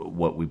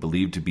what we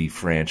believe to be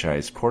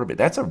franchise quarterback.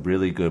 That's a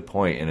really good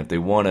point. And if they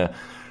want to,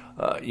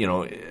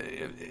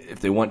 if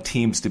they want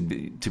teams to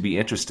be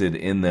interested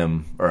in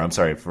them, or I'm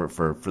sorry,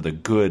 for the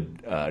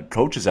good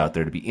coaches out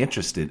there to be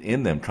interested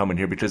in them coming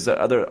here, because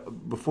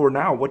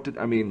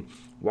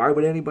why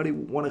would anybody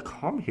want to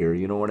come here?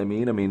 You know what I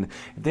mean? I mean,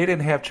 if they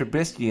didn't have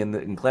Trubisky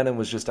and Glennon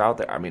was just out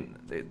there, I mean,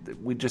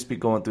 we'd just be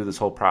going through this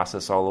whole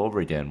process all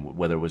over again,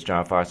 whether it was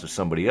John Fox or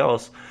somebody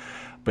else.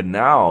 But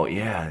now,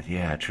 yeah,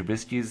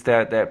 Trubisky's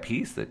that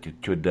piece that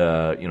could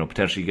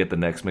potentially get the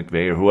next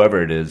McVay or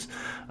whoever it is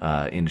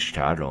in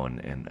Chicago,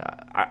 and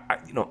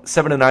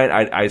 7-9,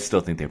 I still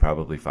think they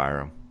probably fire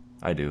him.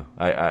 I do.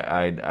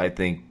 I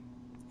think,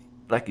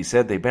 like you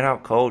said, they've been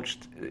out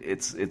coached.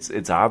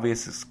 It's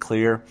obvious. It's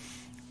clear.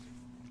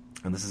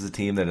 And this is a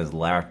team that has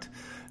lacked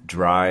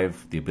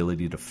drive, the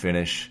ability to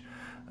finish.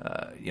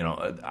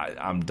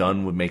 I'm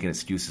done with making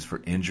excuses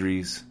for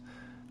injuries.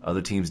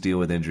 Other teams deal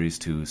with injuries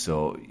too,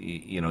 so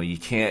you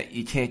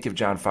can't give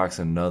John Fox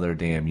another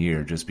damn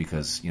year just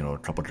because a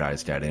couple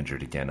guys got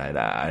injured again.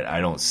 I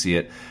don't see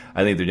it.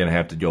 I think they're going to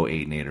have to go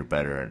 8-8 or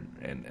better,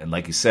 and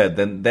like you said,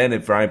 then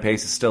if Ryan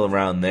Pace is still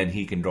around, then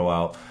he can go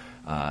out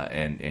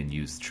and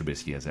use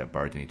Trubisky as that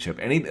bargaining chip.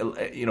 We're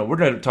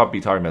going to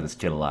be talking about this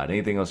kid a lot.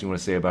 Anything else you want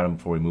to say about him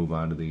before we move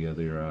on to the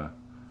other?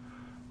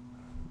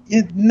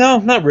 No,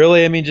 not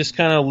really. I mean, just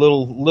kind of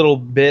little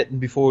bit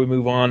before we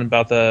move on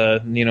about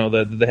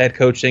the head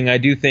coach thing. I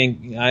do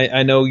think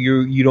I know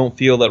you don't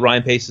feel that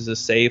Ryan Pace is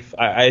safe.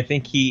 I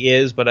think he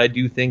is, but I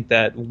do think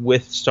that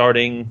with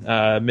starting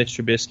Mitch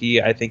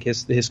Trubisky, I think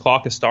his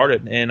clock has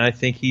started, and I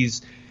think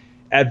he's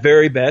at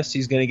very best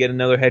he's going to get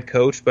another head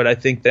coach. But I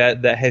think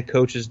that head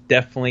coach is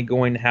definitely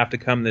going to have to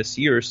come this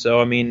year.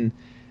 So I mean,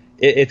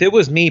 if it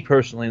was me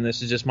personally, and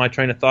this is just my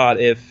train of thought,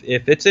 if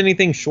it's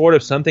anything short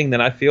of something that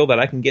I feel that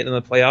I can get in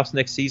the playoffs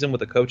next season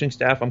with a coaching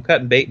staff, I'm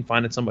cutting bait and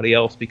finding somebody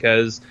else,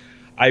 because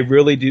I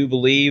really do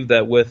believe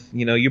that with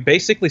you're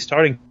basically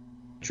starting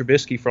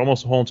Trubisky for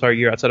almost a whole entire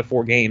year outside of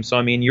 4 games. So,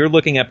 I mean, you're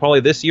looking at probably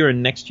this year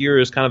and next year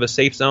is kind of a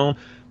safe zone.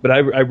 But I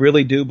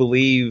really do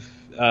believe,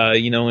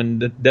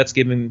 and that's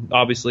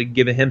obviously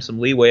giving him some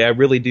leeway. I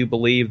really do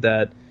believe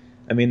that,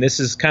 I mean,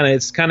 it's kind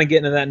of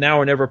getting to that now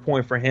or never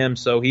point for him.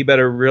 So he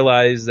better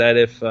realize that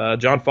if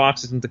John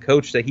Fox isn't the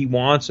coach that he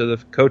wants or the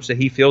coach that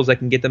he feels that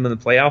can get them in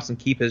the playoffs and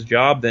keep his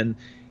job, then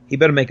he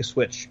better make a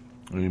switch.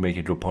 When you make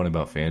it to a point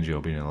about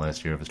Fangio being in the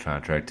last year of his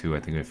contract, too, I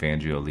think if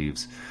Fangio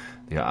leaves,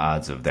 the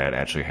odds of that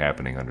actually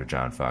happening under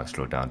John Fox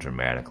go down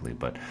dramatically.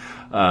 But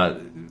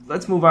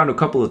let's move on to a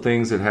couple of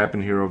things that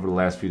happened here over the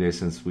last few days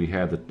since we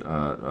had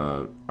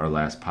our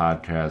last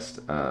podcast.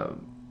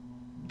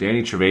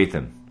 Danny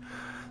Trevathan,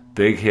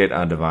 big hit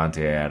on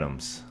Davante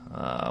Adams.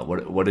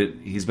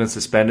 He's been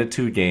suspended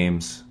 2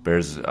 games.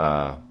 Bears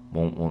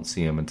won't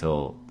see him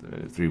until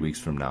 3 weeks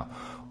from now.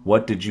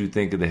 What did you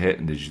think of the hit,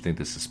 and did you think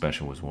the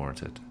suspension was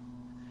warranted?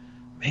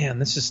 Man,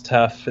 this is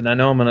tough, and I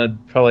know I'm going to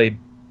probably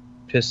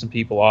piss some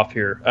people off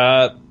here.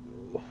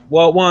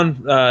 Well,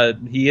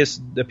 one, he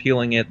is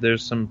appealing it.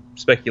 There's some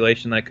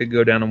speculation that could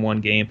go down in 1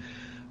 game.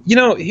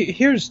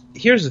 Here's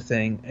the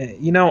thing.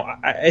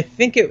 I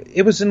think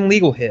it was an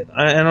illegal hit,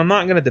 and I'm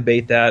not going to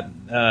debate that,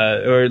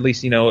 or at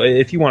least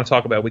if you want to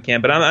talk about it, we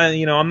can. But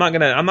I'm not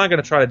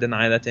gonna try to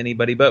deny that to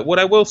anybody. But what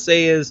I will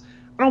say is,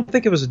 I don't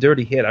think it was a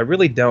dirty hit. I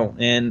really don't.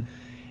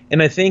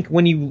 And I think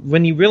when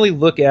you really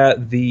look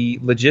at the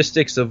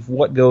logistics of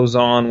what goes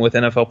on with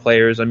NFL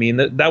players, I mean,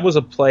 that was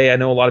a play. I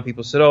know a lot of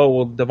people said, oh,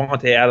 well,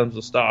 Davante Adams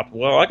will stop.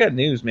 Well, I got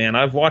news, man.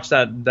 I've watched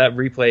that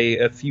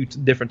replay a few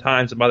different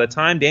times, and by the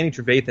time Danny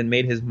Trevathan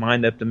made his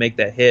mind up to make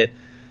that hit,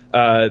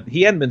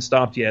 he hadn't been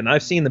stopped yet. And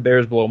I've seen the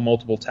Bears blow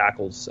multiple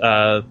tackles.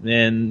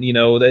 And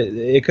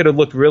it could have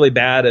looked really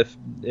bad if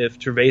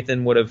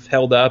Trevathan would have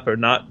held up or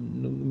not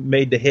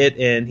made the hit,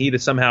 and he'd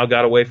have somehow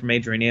got away from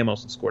Adrian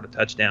Amos and scored a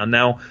touchdown.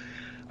 Now,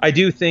 I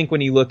do think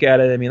when you look at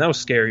it, I mean, that was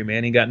scary,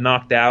 man. He got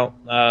knocked out,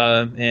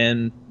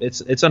 and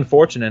it's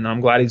unfortunate, and I'm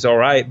glad he's all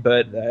right.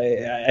 But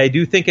I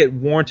do think it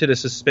warranted a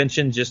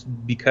suspension just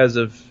because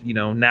of,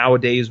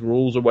 nowadays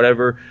rules or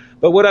whatever.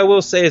 But what I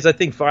will say is I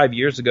think 5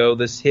 years ago,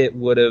 this hit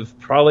would have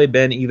probably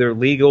been either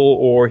legal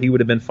or he would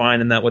have been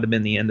fined, and that would have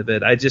been the end of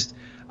it.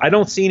 I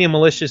don't see any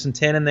malicious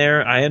intent in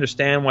there. I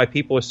understand why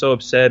people are so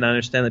upset, and I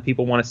understand that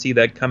people want to see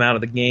that come out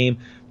of the game.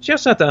 But you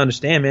also have to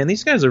understand, man,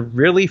 these guys are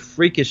really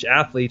freakish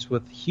athletes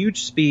with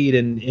huge speed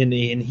and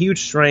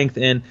huge strength,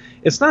 and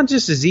it's not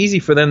just as easy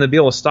for them to be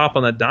able to stop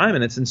on that dime,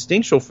 and it's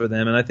instinctual for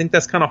them, and I think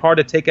that's kind of hard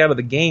to take out of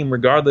the game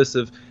regardless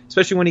of,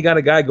 especially when you got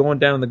a guy going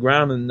down on the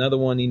ground and another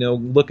one,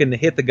 looking to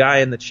hit the guy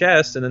in the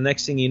chest, and the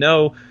next thing you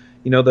know,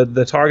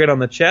 the target on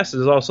the chest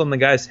is all of a sudden the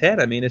guy's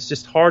head. I mean, it's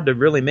just hard to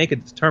really make a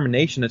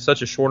determination in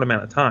such a short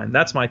amount of time.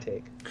 That's my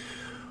take.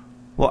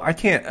 Well,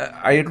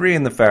 I agree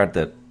in the fact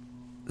that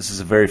this is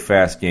a very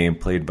fast game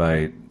played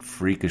by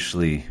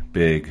freakishly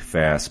big,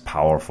 fast,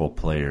 powerful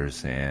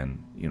players,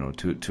 and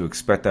to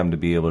expect them to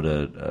be able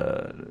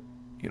to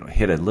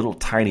hit a little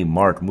tiny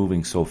mark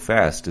moving so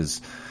fast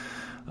is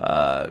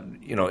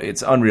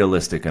it's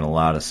unrealistic in a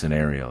lot of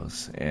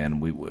scenarios,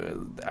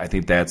 and I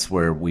think that's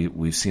where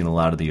we've seen a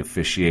lot of the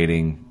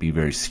officiating be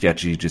very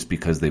sketchy, just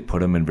because they put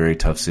them in very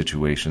tough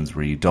situations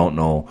where you don't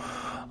know,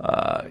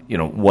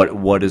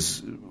 what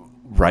is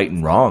right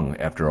and wrong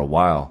after a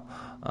while.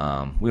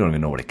 We don't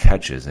even know what a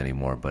catch is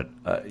anymore. But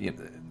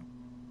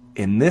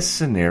in this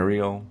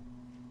scenario,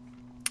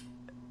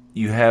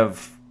 you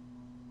have.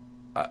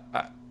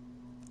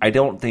 I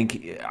don't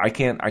think I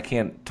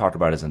can't talk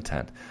about his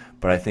intent.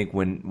 But I think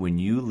when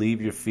you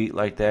leave your feet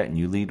like that and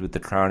you lead with the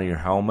crown of your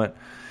helmet,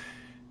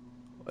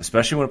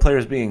 especially when a player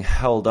is being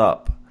held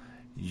up,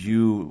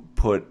 you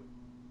put.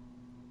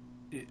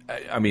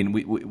 I mean,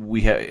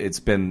 we have, it's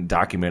been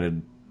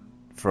documented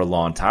for a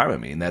long time. I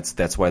mean,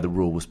 that's why the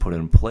rule was put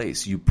in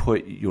place. You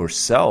put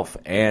yourself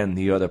and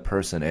the other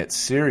person at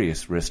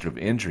serious risk of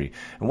injury,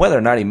 and whether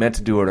or not he meant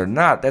to do it or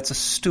not, that's a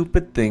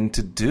stupid thing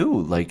to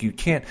do. Like, you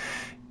can't.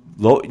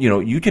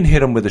 You can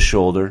hit him with a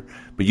shoulder,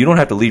 but you don't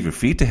have to leave your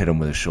feet to hit him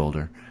with a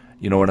shoulder.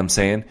 You know what I'm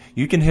saying?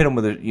 You can hit him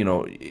with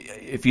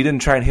if you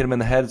didn't try and hit him in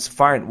the head, it's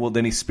fine. Well,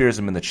 then he spears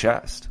him in the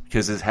chest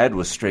because his head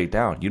was straight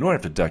down. You don't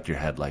have to duck your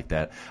head like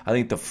that. I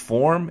think the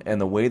form and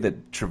the way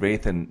that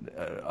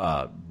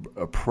Trevathan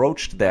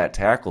approached that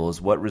tackle is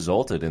what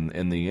resulted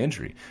in the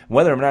injury.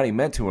 Whether or not he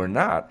meant to or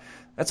not,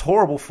 that's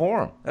horrible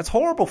form. That's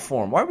horrible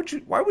form. Why would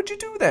you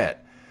do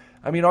that?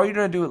 I mean, all you're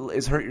going to do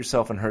is hurt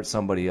yourself and hurt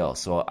somebody else.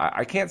 So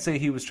I can't say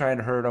he was trying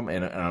to hurt him.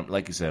 And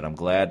like you said, I'm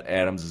glad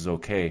Adams is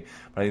okay.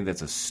 But I think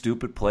that's a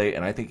stupid play,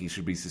 and I think he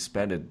should be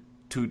suspended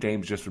 2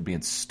 games just for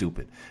being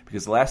stupid.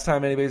 Because the last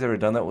time anybody's ever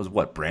done that was,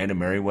 Brandon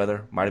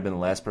Merriweather might have been the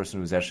last person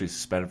who was actually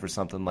suspended for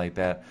something like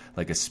that,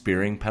 like a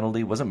spearing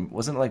penalty. Wasn't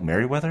it like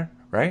Merriweather,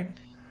 right?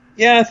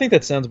 Yeah, I think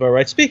that sounds about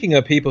right. Speaking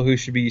of people who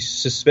should be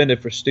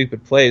suspended for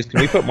stupid plays, can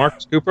we put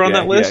Marcus Cooper on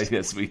that list?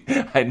 Yes,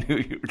 I knew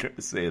you were going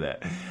to say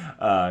that.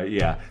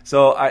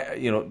 So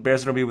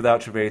Bears are going to be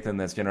without Trevathan.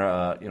 That's going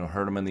to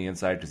hurt him on the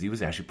inside because he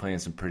was actually playing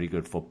some pretty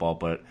good football.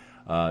 But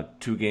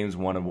 2 games,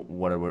 one of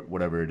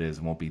whatever it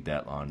is, won't be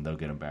that long. They'll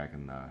get him back,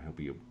 and he'll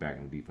be back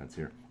in the defense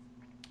here.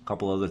 A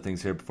couple other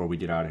things here before we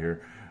get out of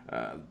here.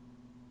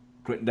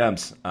 Quentin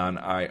Demps on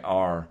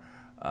IR.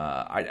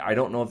 I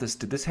don't know if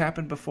did this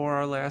happen before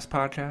our last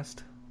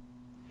podcast?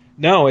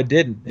 No, it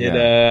didn't.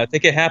 Yeah. I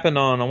think it happened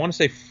on, I want to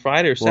say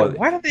Friday or Saturday.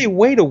 Why did they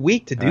wait a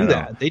week to do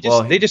that? They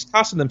just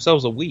costed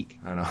themselves a week.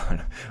 I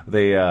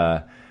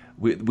know.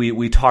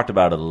 We talked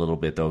about it a little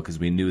bit though because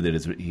we knew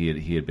that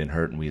he had been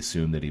hurt and we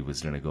assumed that he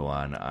was going to go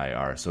on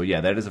IR. So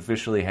yeah, that has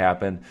officially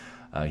happened.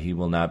 He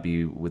will not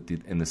be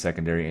in the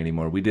secondary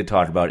anymore. We did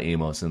talk about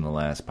Amos in the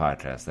last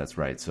podcast. That's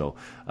right. So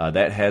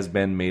that has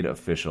been made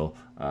official.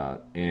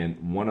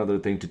 And one other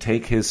thing, to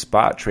take his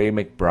spot, Trey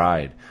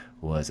McBride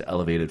was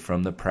elevated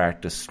from the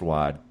practice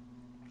squad.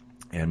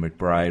 And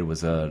McBride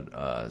was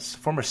a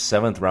former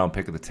 7th-round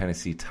pick of the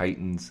Tennessee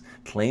Titans,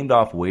 claimed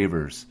off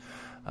waivers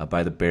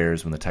by the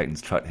Bears when the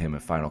Titans cut him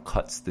at final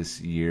cuts this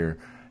year.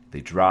 They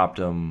dropped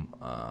him,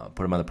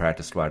 put him on the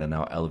practice squad, and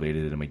now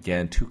elevated him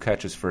again. 2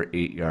 catches for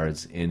 8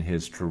 yards in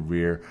his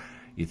career.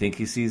 You think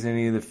he sees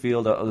any of the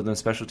field other than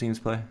special teams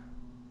play?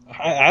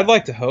 I'd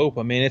like to hope.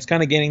 I mean, it's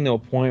kind of getting to a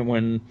point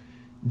when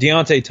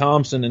Deontay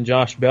Thompson and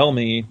Josh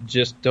Bellamy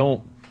just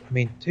don't. I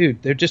mean,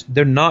 dude,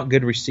 they're not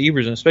good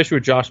receivers, and especially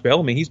with Josh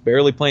Bellamy, he's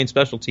barely playing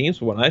special teams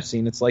from what I've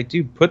seen. It's like,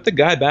 dude, put the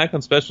guy back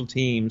on special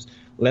teams,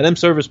 let him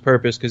serve his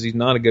purpose because he's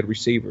not a good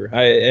receiver.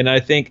 I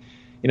think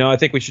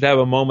we should have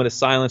a moment of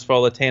silence for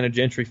all the Tanner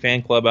Gentry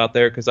fan club out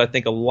there because I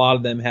think a lot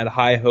of them had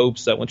high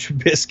hopes that when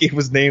Trubisky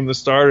was named the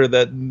starter,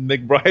 that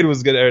McBride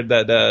was going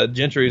to, that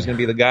Gentry was going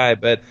to be the guy.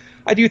 But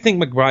I do think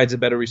McBride's a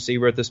better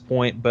receiver at this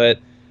point.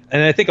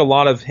 And I think a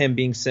lot of him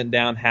being sent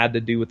down had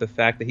to do with the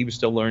fact that he was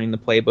still learning the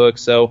playbook.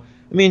 So,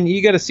 I mean,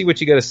 you got to see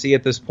what you got to see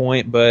at this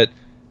point. But,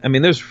 I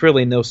mean, there's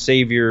really no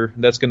savior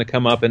that's going to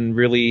come up and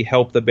really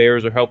help the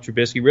Bears or help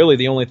Trubisky. Really,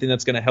 the only thing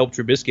that's going to help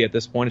Trubisky at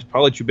this point is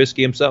probably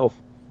Trubisky himself.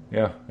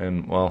 Yeah,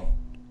 and, well,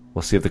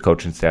 we'll see if the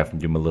coaching staff can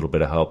give him a little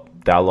bit of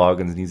help. Dow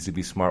Loggins needs to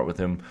be smart with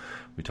him.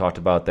 We talked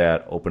about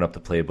that. Open up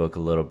the playbook a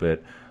little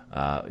bit.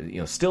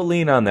 Still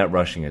lean on that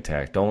rushing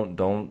attack.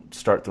 Don't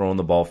start throwing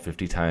the ball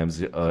 50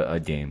 times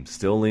a game.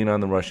 Still lean on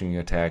the rushing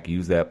attack.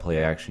 Use that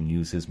play action.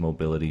 Use his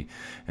mobility,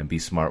 and be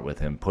smart with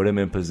him. Put him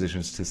in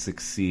positions to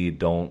succeed.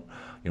 Don't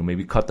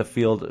maybe cut the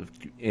field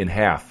in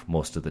half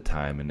most of the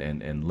time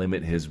and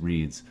limit his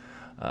reads.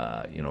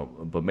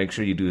 But make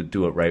sure you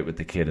do it right with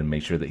the kid and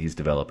make sure that he's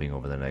developing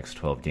over the next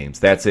 12 games.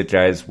 That's it,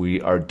 guys.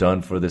 We are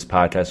done for this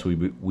podcast.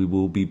 We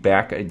will be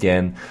back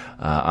again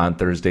on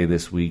Thursday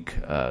this week,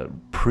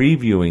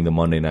 previewing the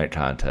Monday night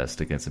contest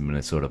against the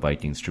Minnesota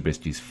Vikings.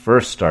 Trubisky's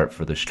first start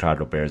for the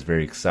Chicago Bears.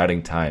 Very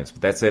exciting times.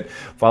 But that's it.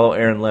 Follow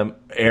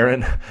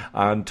Aaron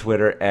on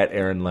Twitter at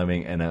Aaron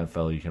Lemming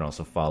NFL. You can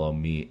also follow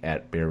me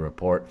at Bear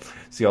Report.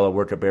 See all our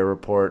work at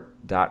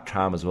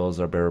BearReport.com as well as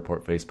our Bear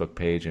Report Facebook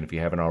page. And if you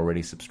haven't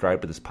already,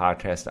 subscribe to this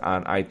podcast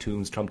on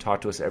iTunes. Come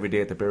talk to us every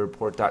day at the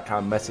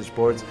BearReport.com message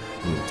boards.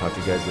 And we'll talk to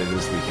you guys later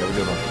this week. Have a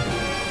good one.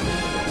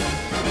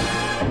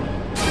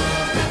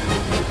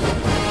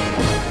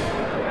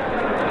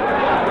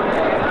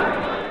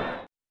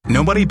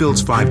 Nobody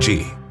builds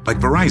 5G like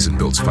Verizon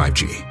builds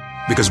 5G.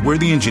 Because we're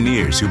the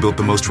engineers who built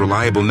the most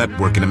reliable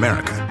network in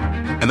America.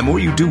 And the more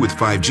you do with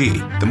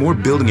 5G, the more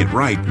building it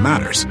right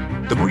matters.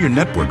 The more your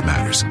network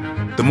matters.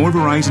 The more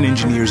Verizon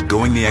engineers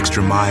going the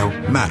extra mile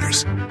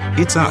matters.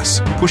 It's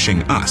us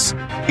pushing us.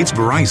 It's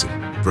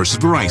Verizon versus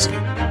Verizon.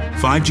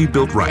 5G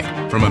built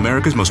right from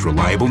America's most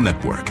reliable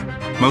network.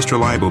 Most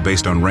reliable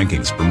based on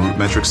rankings from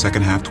RootMetrics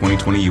second half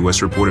 2020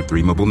 U.S. report of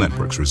 3 mobile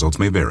networks. Results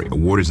may vary.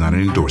 Award is not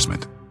an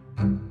endorsement.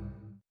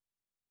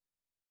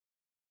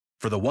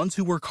 For the ones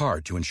who work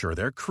hard to ensure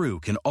their crew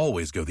can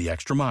always go the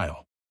extra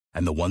mile,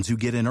 and the ones who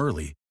get in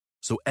early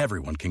so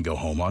everyone can go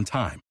home on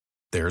time,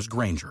 there's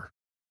Grainger,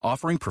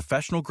 offering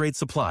professional-grade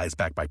supplies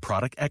backed by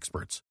product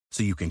experts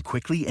so you can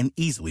quickly and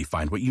easily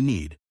find what you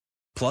need.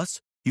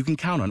 Plus, you can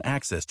count on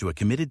access to a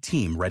committed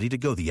team ready to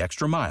go the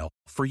extra mile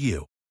for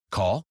you.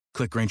 Call,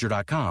 click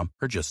Grainger.com,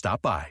 or just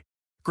stop by.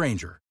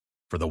 Grainger,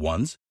 for the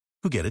ones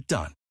who get it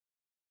done.